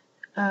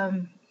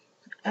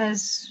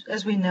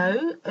as we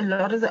know, a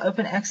lot of the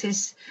open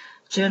access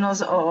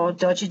journals are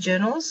dodgy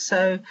journals.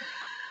 So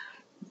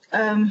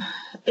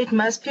it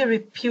must be a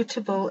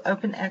reputable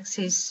open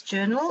access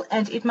journal,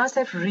 and it must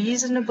have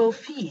reasonable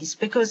fees,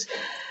 because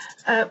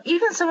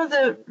even some of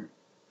the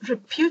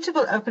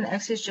reputable open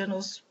access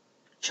journals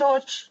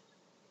charge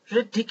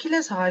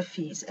ridiculous high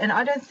fees, and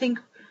I don't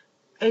think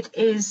it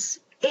is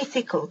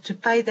ethical to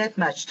pay that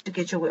much to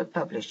get your work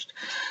published.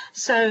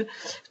 So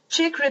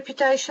check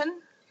reputation,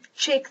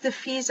 check the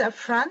fees up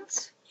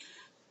front,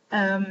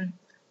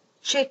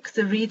 check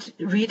the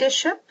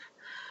readership,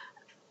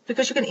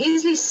 because you can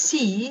easily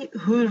see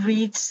who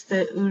reads,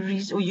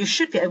 or you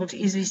should be able to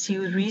easily see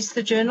who reads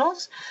the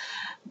journals,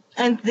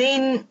 and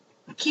then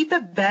keep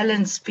a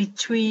balance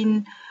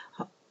between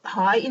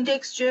high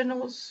index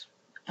journals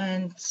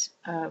and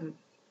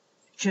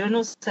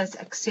journals that's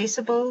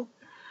accessible.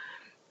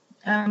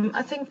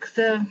 I think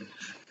the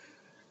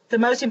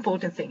most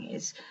important thing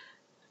is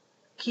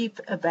keep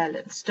a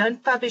balance.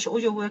 Don't publish all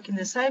your work in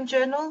the same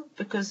journal,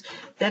 because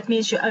that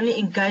means you're only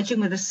engaging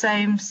with the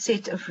same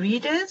set of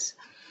readers.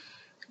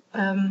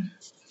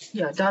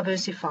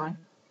 Diversify.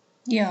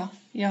 Yeah.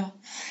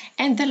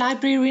 And the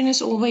librarian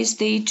is always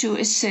there to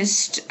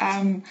assist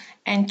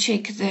and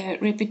check the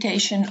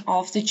reputation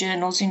of the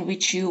journals in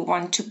which you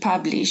want to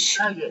publish.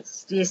 Oh,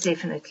 yes,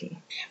 definitely.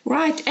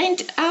 Right.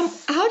 And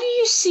how do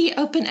you see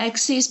open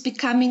access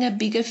becoming a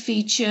bigger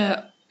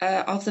feature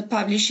of the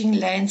publishing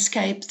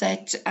landscape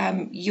that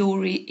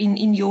you're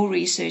in your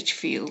research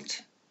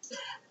field?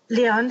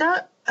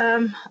 Leanda,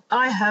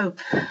 I hope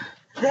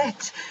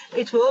that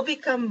it will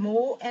become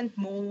more and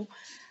more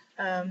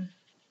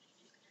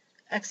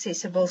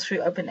accessible through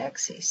open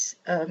access.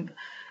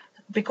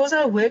 Because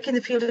I work in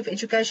the field of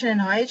education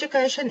and higher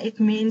education, it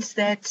means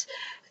that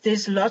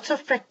there's lots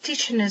of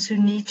practitioners who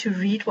need to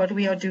read what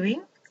we are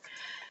doing,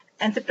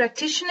 and the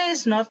practitioner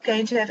is not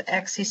going to have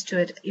access to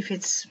it if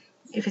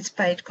it's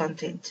paid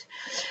content.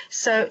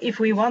 So if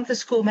we want the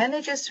school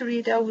managers to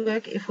read our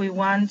work, if we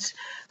want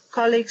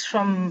colleagues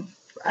from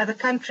other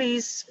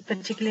countries,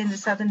 particularly in the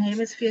Southern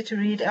Hemisphere, to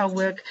read our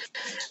work,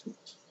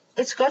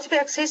 it's got to be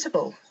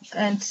accessible.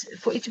 And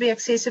for it to be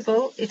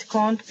accessible, it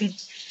can't be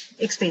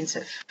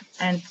expensive.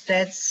 And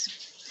that's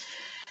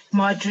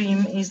my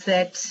dream, is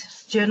that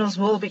journals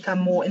will become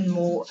more and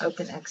more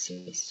open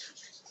access.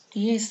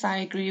 Yes, I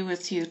agree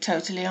with you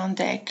totally on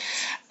that.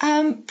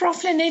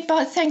 Prof.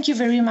 Lynette, thank you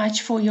very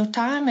much for your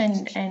time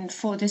and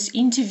for this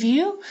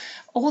interview.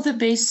 All the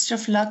best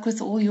of luck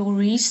with all your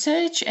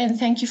research, and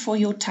thank you for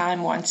your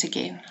time once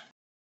again.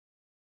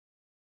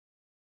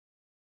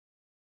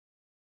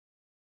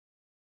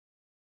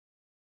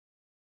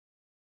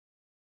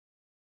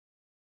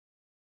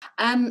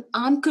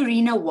 I'm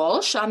Corina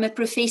Walsh. I'm a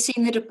professor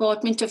in the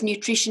Department of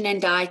Nutrition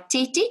and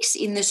Dietetics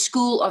in the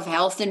School of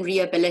Health and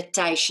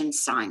Rehabilitation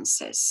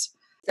Sciences.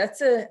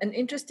 That's an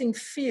interesting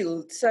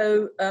field.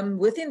 So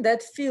within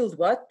that field,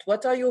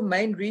 what are your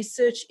main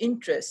research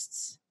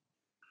interests?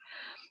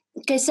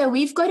 Okay, so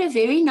we've got a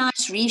very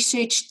nice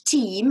research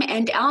team,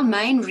 and our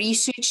main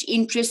research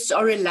interests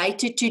are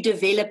related to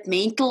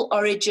developmental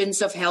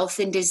origins of health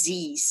and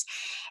disease.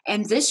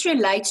 And this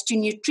relates to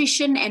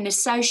nutrition and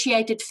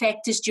associated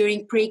factors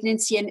during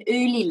pregnancy and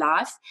early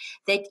life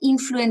that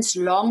influence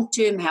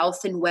long-term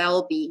health and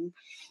well-being.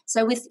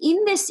 So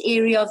within this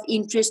area of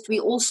interest, we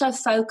also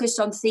focus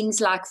on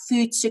things like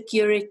food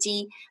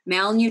security,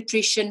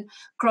 malnutrition,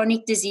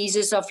 chronic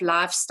diseases of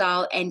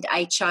lifestyle, and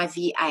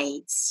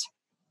HIV/AIDS.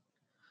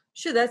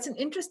 Sure, that's an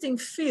interesting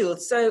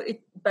field. So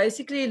it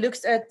basically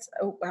looks at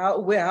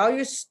how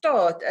you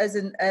start as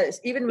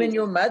even when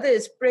your mother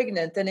is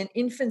pregnant and in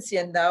infancy,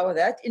 and now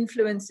that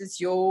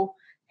influences your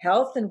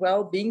health and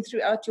well-being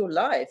throughout your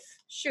life.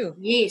 Sure.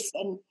 Yes,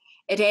 and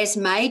it has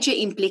major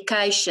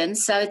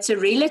implications. So it's a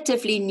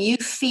relatively new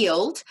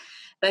field,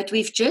 but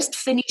we've just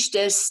finished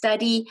a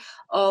study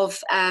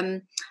of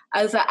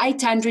over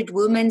 800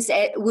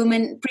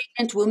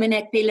 pregnant women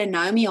at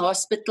Pelanomi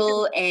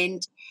Hospital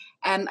and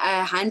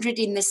 100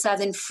 in the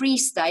Southern Free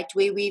State,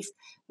 where we've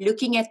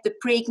looking at the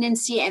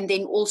pregnancy and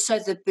then also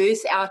the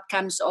birth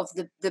outcomes of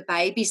the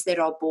babies that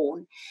are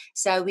born.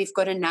 So we've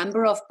got a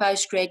number of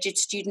postgraduate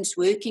students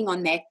working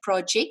on that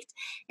project,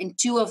 and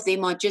 2 of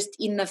them are just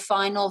in the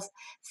final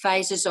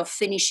phases of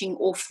finishing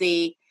off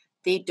their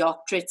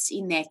doctorates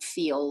in that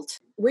field.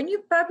 When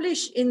you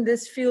publish in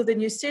this field,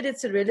 and you said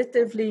it's a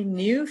relatively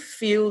new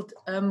field,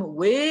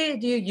 where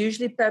do you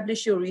usually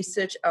publish your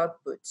research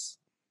outputs?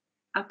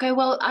 Okay,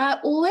 well, I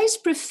always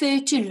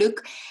prefer to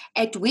look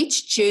at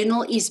which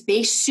journal is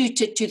best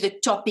suited to the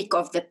topic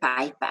of the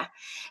paper.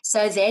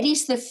 So that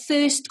is the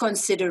first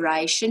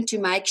consideration, to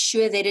make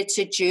sure that it's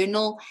a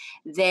journal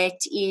that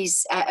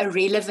is a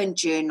relevant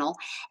journal.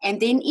 And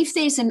then if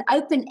there's an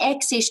open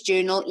access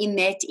journal in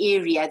that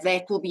area,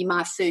 that will be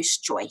my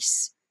first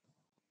choice.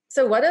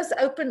 So what does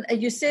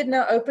you said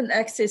now open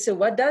access, so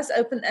what does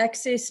open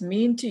access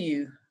mean to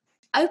you?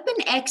 Open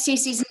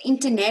access is an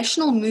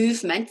international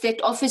movement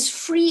that offers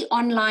free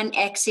online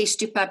access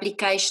to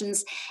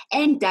publications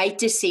and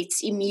data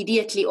sets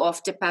immediately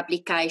after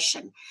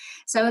publication.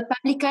 So a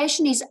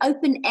publication is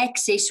open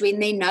access when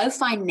there are no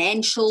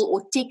financial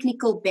or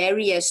technical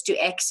barriers to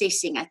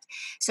accessing it.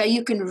 So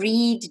you can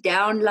read,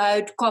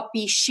 download,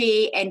 copy,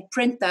 share, and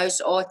print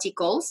those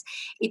articles.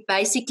 It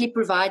basically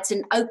provides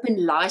an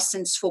open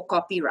license for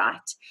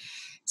copyright.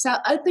 So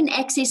open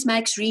access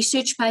makes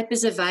research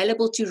papers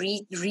available to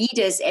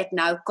readers at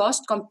no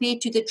cost,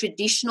 compared to the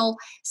traditional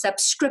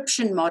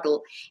subscription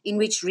model, in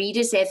which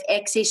readers have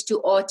access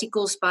to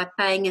articles by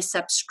paying a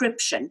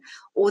subscription,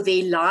 or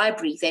their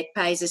library that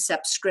pays a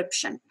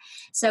subscription.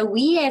 So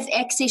we have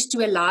access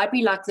to a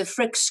library like the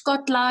Frick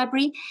Scott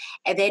Library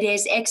that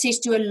has access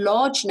to a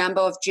large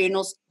number of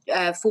journals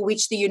for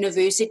which the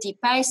university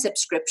pays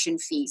subscription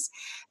fees.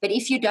 But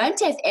if you don't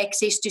have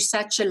access to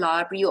such a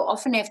library, you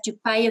often have to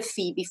pay a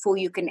fee before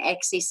you can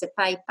access a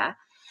paper.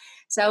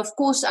 So, of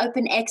course,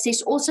 open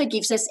access also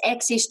gives us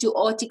access to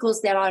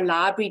articles that our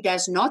library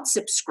does not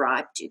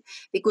subscribe to,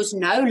 because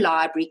no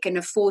library can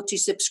afford to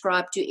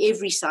subscribe to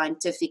every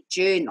scientific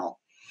journal.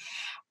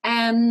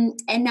 And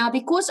now,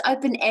 because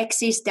open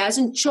access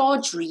doesn't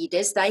charge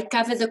readers, they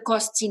cover the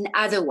costs in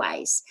other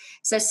ways.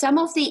 So some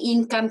of the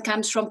income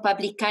comes from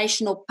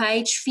publication or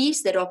page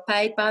fees that are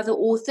paid by the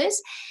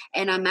authors.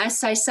 And I must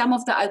say, some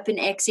of the open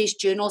access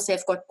journals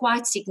have got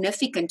quite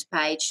significant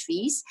page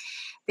fees.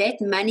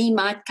 That money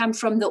might come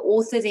from the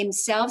author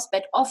themselves,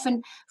 but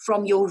often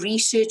from your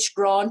research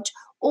grant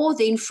or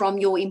then from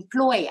your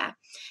employer.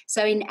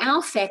 So in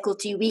our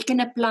faculty, we can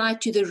apply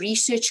to the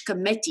research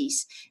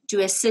committees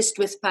to assist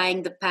with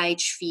paying the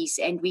page fees,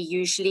 and we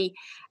usually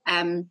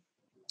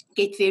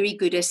get very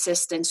good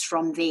assistance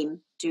from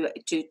them to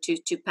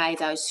pay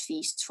those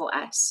fees for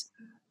us.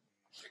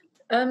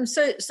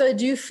 So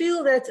do you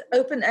feel that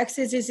open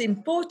access is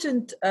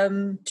important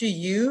to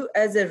you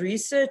as a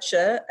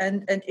researcher?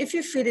 And if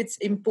you feel it's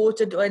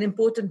important, or an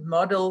important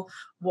model,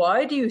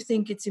 why do you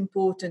think it's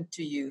important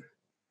to you?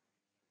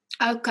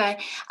 Okay,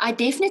 I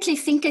definitely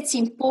think it's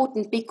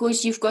important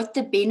because you've got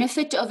the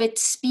benefit of it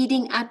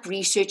speeding up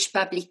research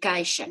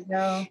publication.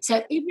 Yeah.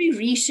 So every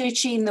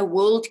researcher in the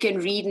world can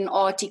read an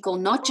article,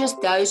 not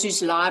just those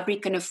whose library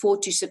can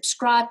afford to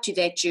subscribe to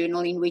that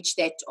journal in which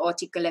that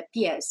article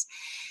appears.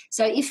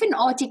 So if an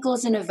article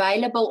is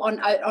available on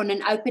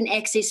an open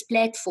access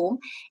platform,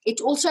 it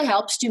also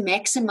helps to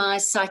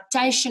maximize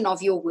citation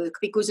of your work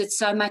because it's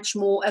so much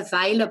more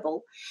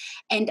available.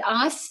 And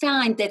I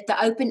find that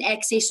the open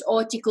access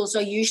articles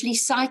are usually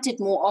cited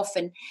more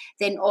often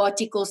than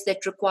articles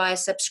that require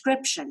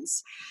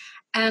subscriptions.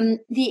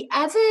 The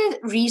other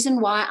reason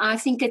why I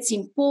think it's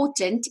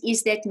important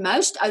is that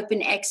most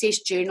open access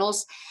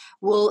journals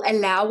will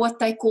allow what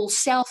they call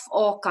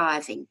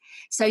self-archiving.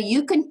 So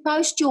you can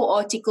post your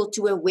article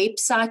to a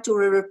website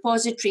or a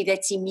repository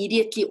that's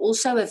immediately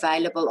also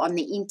available on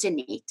the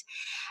internet.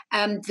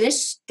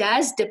 This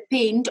does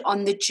depend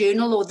on the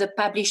journal or the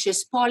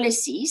publisher's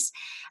policies,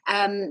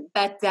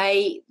 but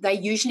they're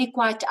usually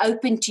quite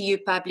open to you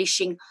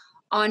publishing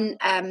on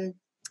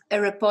a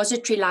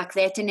repository like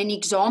that. And an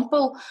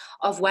example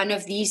of one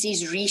of these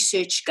is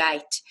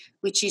ResearchGate,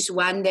 which is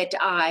one that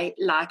I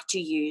like to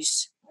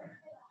use.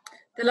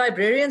 The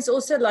librarians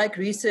also like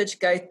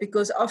ResearchGate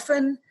because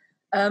often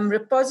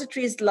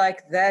repositories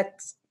like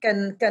that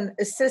can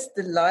assist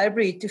the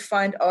library to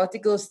find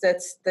articles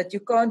that you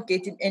can't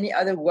get in any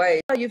other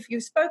way.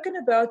 You've spoken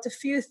about a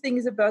few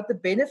things about the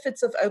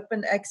benefits of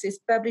open access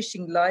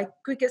publishing, like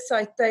quicker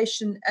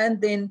citation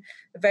and then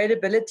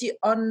availability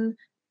on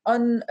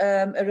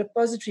a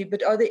repository.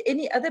 But are there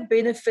any other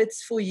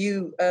benefits for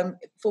you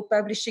for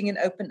publishing in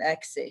open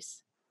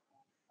access?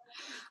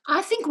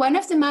 I think one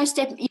of the most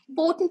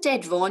important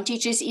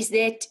advantages is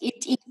that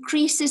it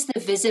increases the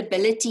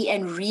visibility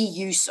and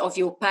reuse of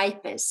your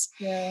papers.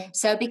 Yeah.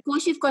 So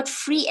because you've got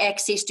free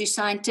access to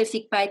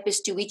scientific papers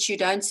to which you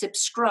don't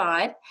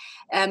subscribe,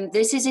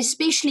 this is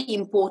especially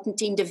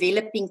important in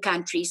developing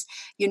countries,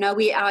 you know,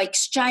 where our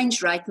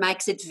exchange rate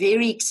makes it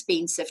very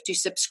expensive to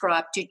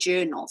subscribe to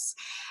journals.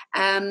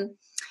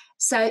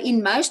 So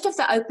in most of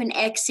the open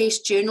access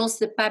journals,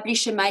 the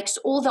publisher makes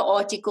all the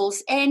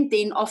articles and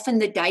then often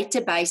the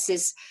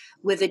databases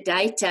with the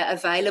data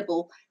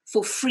available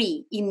for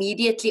free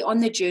immediately on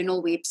the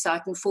journal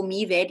website. And for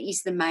me, that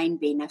is the main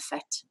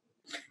benefit.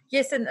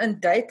 Yes, and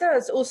data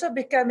is also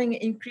becoming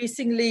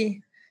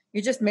increasingly,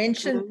 you just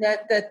mentioned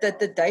that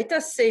the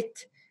data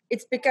set,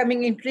 it's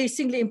becoming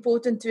increasingly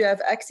important to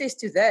have access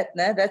to that.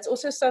 No? That's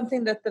also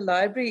something that the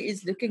library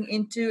is looking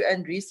into,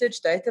 and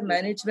research data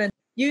management.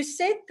 You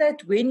said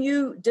that when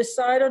you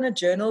decide on a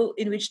journal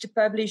in which to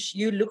publish,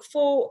 you look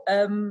for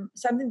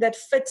something that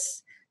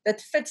fits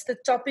the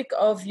topic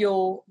of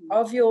your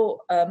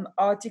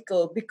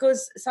article,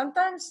 because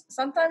sometimes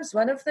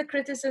one of the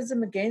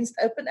criticism against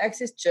open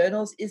access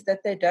journals is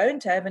that they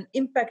don't have an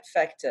impact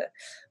factor,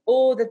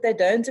 or that they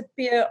don't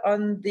appear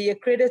on the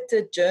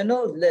accredited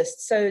journal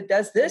list. So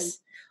does this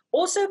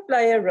also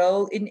play a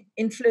role in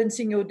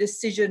influencing your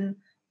decision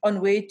on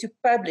where to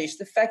publish,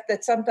 the fact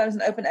that sometimes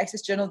an open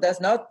access journal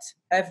does not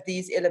have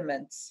these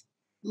elements?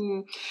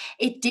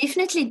 It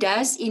definitely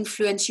does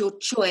influence your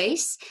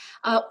choice.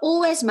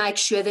 Always make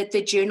sure that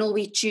the journal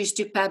we choose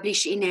to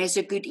publish in has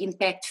a good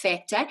impact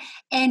factor,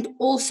 and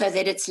also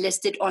that it's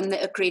listed on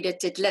the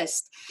accredited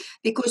list,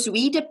 because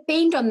we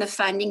depend on the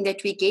funding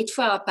that we get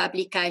for our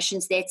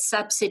publications, that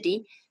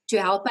subsidy,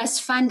 to help us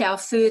fund our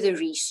further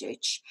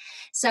research.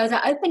 So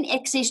the open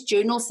access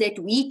journals that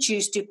we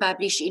choose to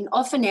publish in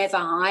often have a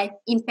high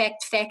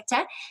impact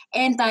factor,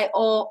 and they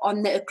are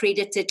on the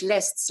accredited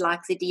lists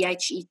like the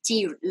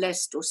DHET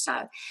list or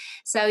so.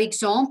 So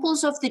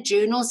examples of the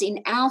journals in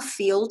our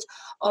field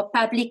are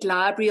Public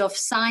Library of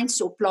Science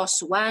or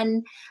PLOS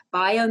ONE,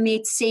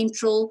 Biomed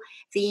Central.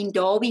 The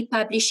Indawi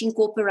Publishing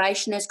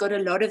Corporation has got a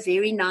lot of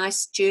very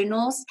nice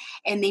journals,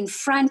 and then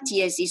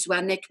Frontiers is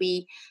one that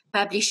we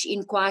publish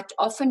in quite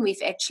often.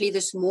 We've actually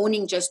this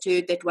morning just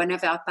heard that one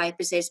of our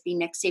papers has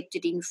been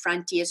accepted in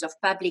Frontiers of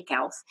Public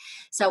Health.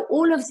 So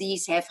all of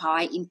these have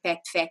high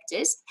impact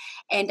factors,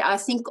 and I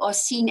think are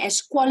seen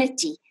as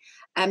quality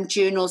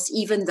journals,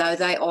 even though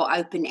they are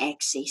open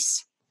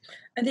access.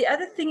 And the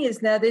other thing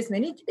is, now there's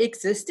many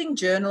existing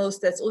journals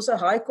that's also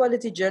high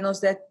quality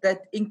journals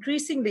that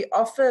increasingly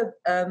offer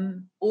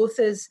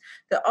authors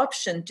the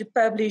option to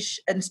publish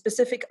a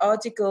specific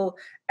article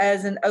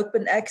as an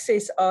open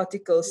access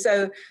article.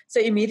 So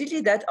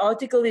immediately that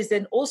article is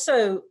then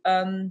also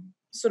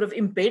sort of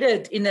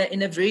embedded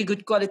in a very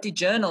good quality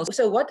journal.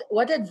 So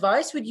what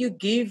advice would you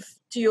give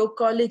to your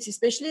colleagues,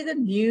 especially the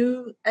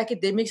new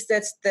academics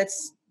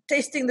that's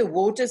testing the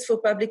waters for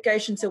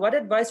publication? So what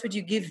advice would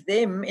you give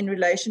them in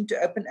relation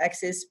to open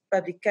access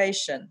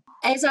publication?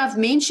 As I've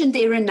mentioned,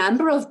 there are a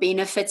number of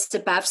benefits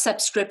above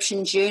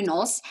subscription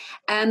journals.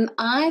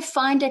 I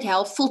find it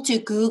helpful to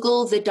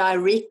Google the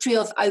directory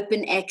of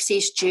open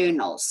access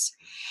journals.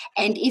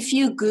 And if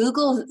you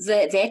Google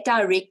that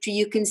directory,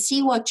 you can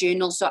see what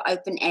journals are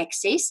open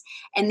access,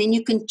 and then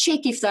you can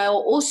check if they are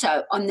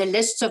also on the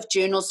lists of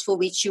journals for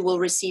which you will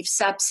receive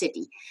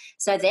subsidy.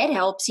 So that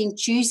helps in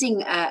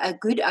choosing a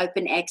good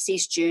open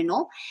access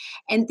journal.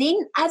 And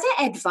then other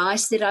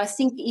advice that I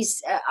think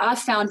is I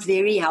found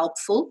very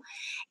helpful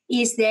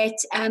is that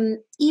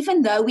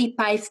even though we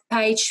pay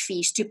page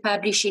fees to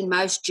publish in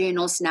most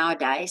journals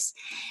nowadays,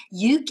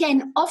 you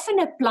can often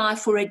apply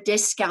for a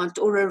discount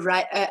or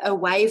a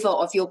waiver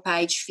of your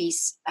page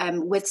fees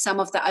with some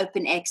of the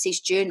open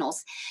access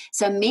journals.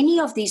 So many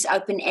of these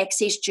open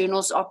access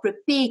journals are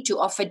prepared to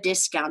offer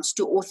discounts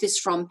to authors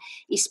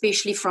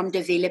especially from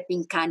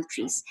developing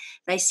countries.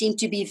 They seem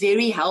to be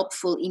very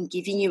helpful in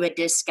giving you a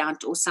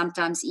discount or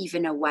sometimes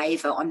even a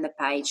waiver on the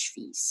page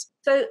fees.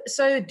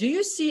 So do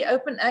you see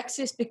open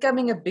access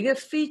becoming a bigger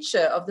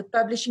feature of the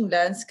publishing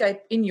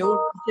landscape in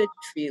your research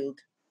field?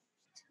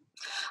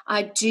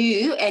 I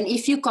do, and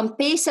if you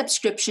compare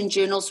subscription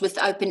journals with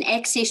open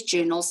access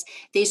journals,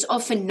 there's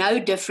often no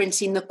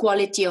difference in the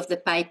quality of the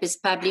papers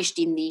published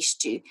in these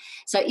two.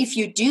 So if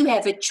you do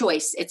have a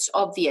choice, it's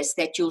obvious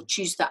that you'll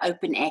choose the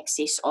open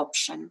access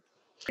option.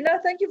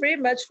 Thank you very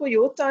much for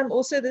your time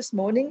also this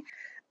morning.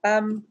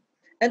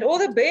 And all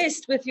the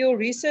best with your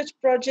research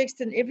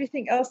projects and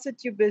everything else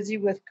that you're busy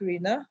with,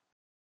 Karina.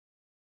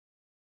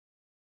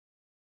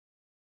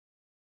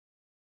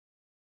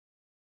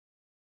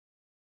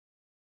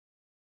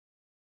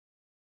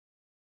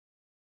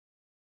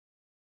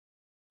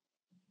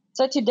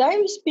 So today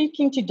we're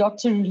speaking to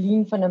Dr.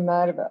 Relien van der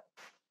Merwe.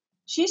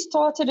 She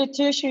started a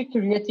tertiary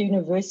career at the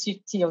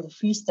University of the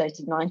Free State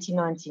in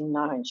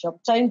 1999. She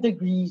obtained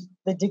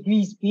the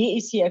degrees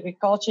BSc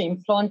Agriculture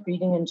in Plant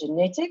Breeding and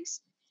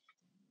Genetics,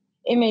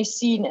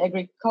 MSc in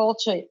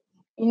Agriculture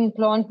in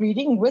Plant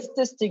Breeding with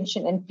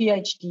distinction, and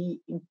PhD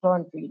in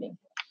Plant Breeding.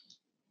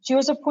 She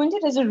was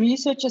appointed as a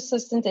research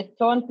assistant at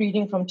Plant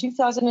Breeding from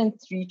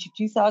 2003 to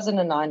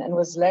 2009 and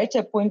was later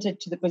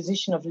appointed to the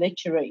position of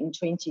lecturer in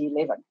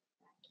 2011.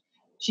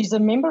 She's a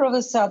member of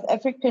the South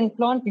African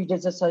Plant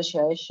Breeders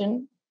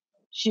Association.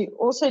 She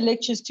also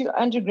lectures 2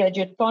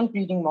 undergraduate plant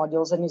breeding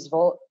modules and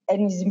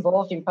is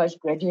involved in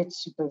postgraduate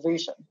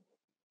supervision.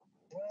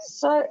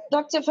 So,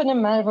 Dr. van der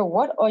Merwe,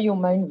 what are your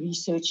main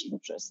research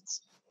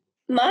interests?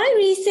 My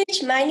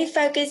research mainly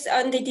focuses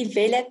on the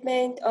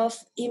development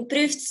of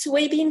improved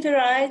soybean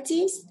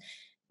varieties.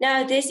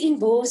 Now, this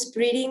involves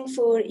breeding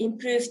for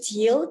improved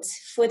yield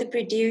for the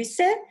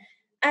producer,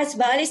 as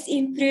well as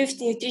improved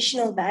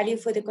nutritional value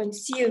for the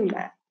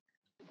consumer.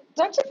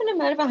 Dr. van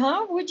der Merwe,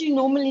 how would you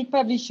normally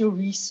publish your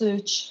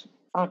research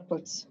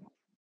outputs?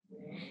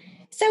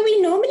 So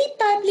we normally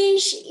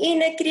publish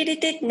in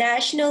accredited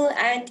national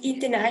and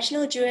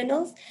international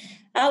journals.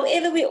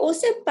 However, we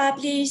also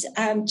publish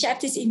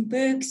chapters in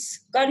books,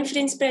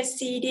 conference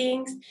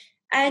proceedings,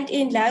 and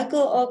in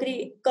local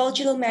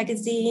agricultural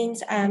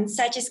magazines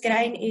such as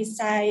Grain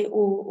SA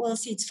or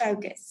Oilseeds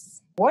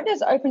Focus. What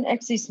does open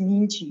access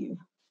mean to you?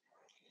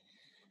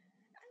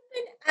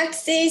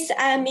 Access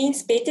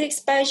means better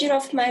exposure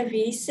of my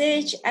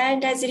research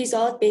and, as a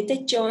result,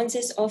 better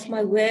chances of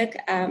my work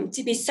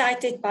to be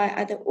cited by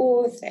other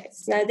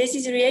authors. Now, this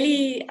is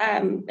really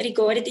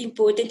regarded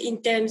important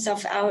in terms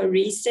of our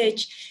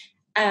research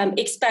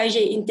exposure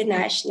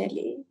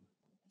internationally.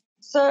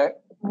 So,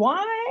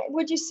 why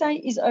would you say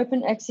is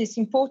open access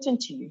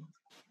important to you?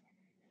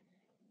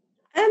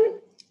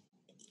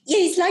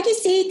 Yes, like you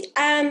said,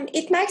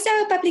 it makes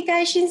our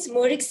publications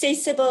more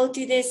accessible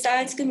to the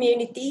science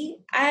community,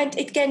 and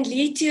it can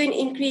lead to an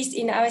increase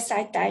in our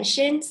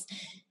citations.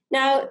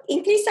 Now,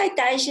 increased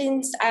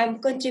citations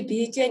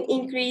contribute to an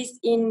increase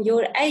in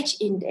your H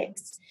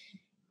index.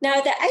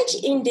 Now, the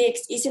H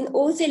index is an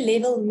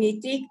author-level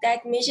metric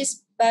that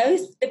measures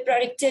both the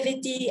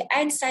productivity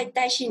and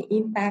citation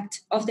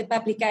impact of the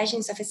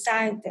publications of a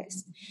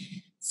scientist.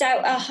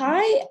 So a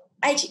high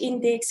H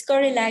index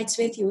correlates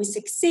with your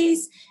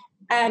success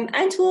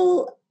and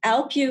will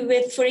help you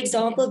with, for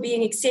example,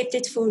 being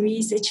accepted for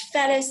research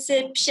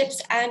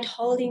fellowships and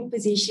holding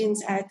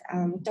positions at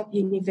top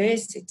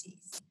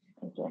universities.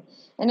 Okay.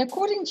 And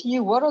according to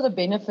you, what are the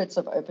benefits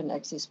of open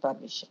access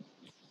publishing?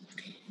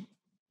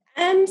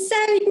 So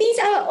it means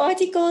our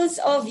articles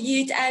are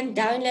viewed and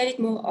downloaded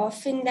more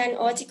often than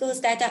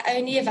articles that are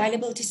only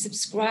available to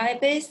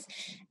subscribers,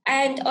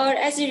 and are,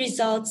 as a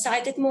result,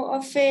 cited more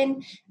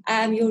often.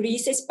 Your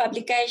research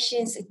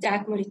publications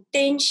attract more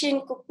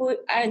attention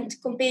and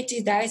compared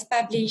to those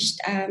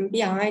published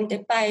behind the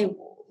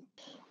paywall.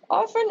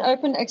 Often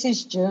open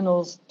access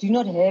journals do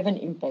not have an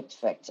impact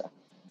factor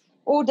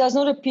or does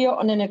not appear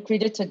on an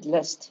accredited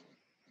list.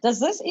 Does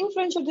this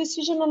influence your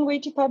decision on where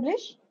to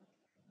publish?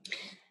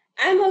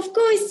 Of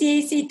course,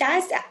 yes, it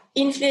does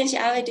influence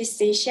our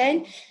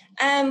decision.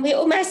 We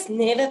almost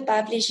never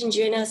publish in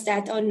journals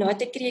that are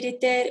not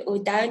accredited or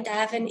don't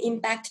have an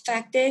impact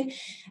factor.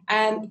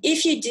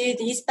 If you do,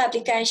 these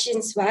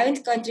publications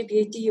won't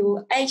contribute to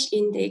your H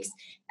index,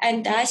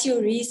 and thus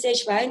your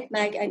research won't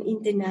make an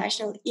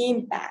international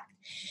impact.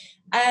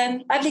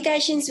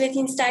 Publications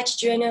within such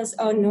journals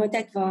are not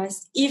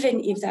advised,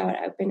 even if they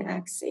are open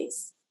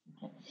access.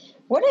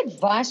 What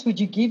advice would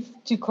you give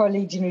to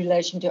colleagues in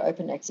relation to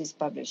open access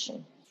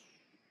publishing?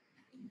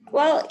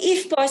 Well,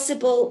 if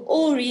possible,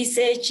 all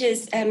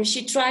researchers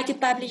should try to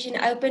publish in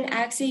open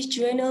access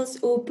journals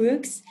or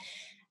books.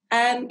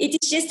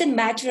 It is just a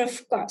matter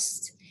of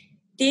cost.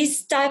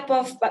 These type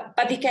of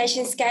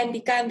publications can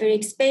become very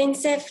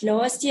expensive.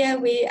 Last year,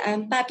 we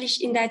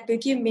published in that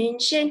book you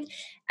mentioned,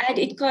 and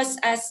it cost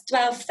us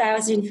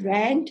 12,000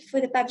 Rand for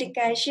the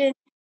publication.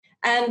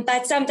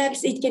 But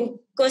sometimes it can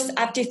cost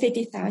up to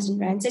 30,000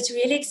 Rand. So it's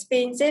really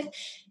expensive.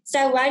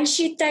 So one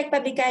should take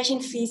publication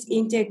fees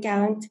into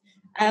account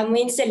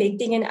when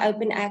selecting an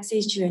open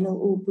access journal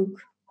or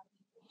book.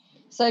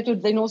 So it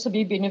would then also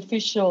be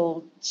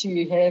beneficial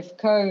to have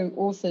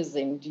co-authors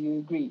then, do you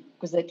agree?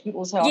 Because that could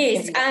also help.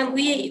 Yes,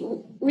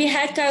 we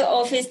had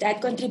co-authors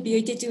that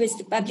contributed towards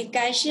the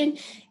publication.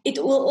 It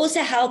will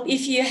also help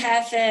if you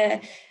have a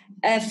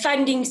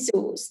funding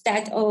source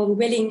that are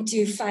willing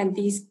to fund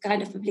these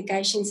kind of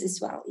publications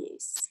as well,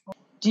 yes.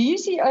 Do you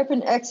see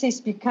open access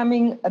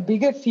becoming a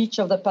bigger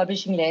feature of the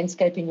publishing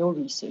landscape in your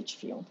research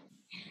field?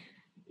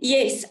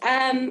 Yes,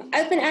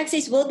 open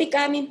access will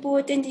become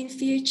important in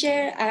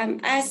future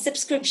as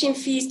subscription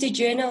fees to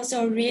journals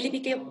are really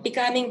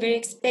becoming very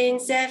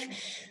expensive.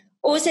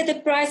 Also, the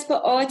price per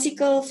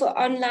article for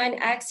online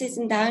access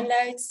and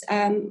downloads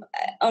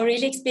are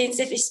really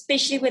expensive,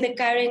 especially with the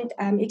current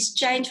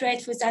exchange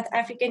rate for South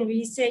African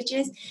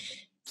researchers.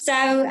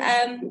 So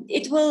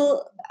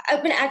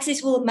open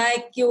access will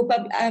make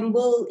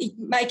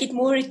it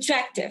more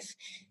attractive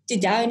to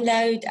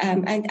download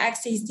and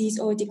access these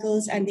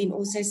articles and then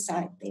also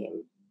cite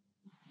them.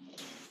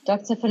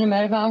 Dr. van der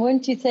Merwe, I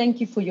want to thank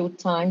you for your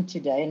time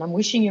today, and I'm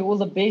wishing you all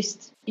the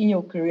best in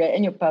your career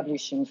in your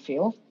publishing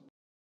field.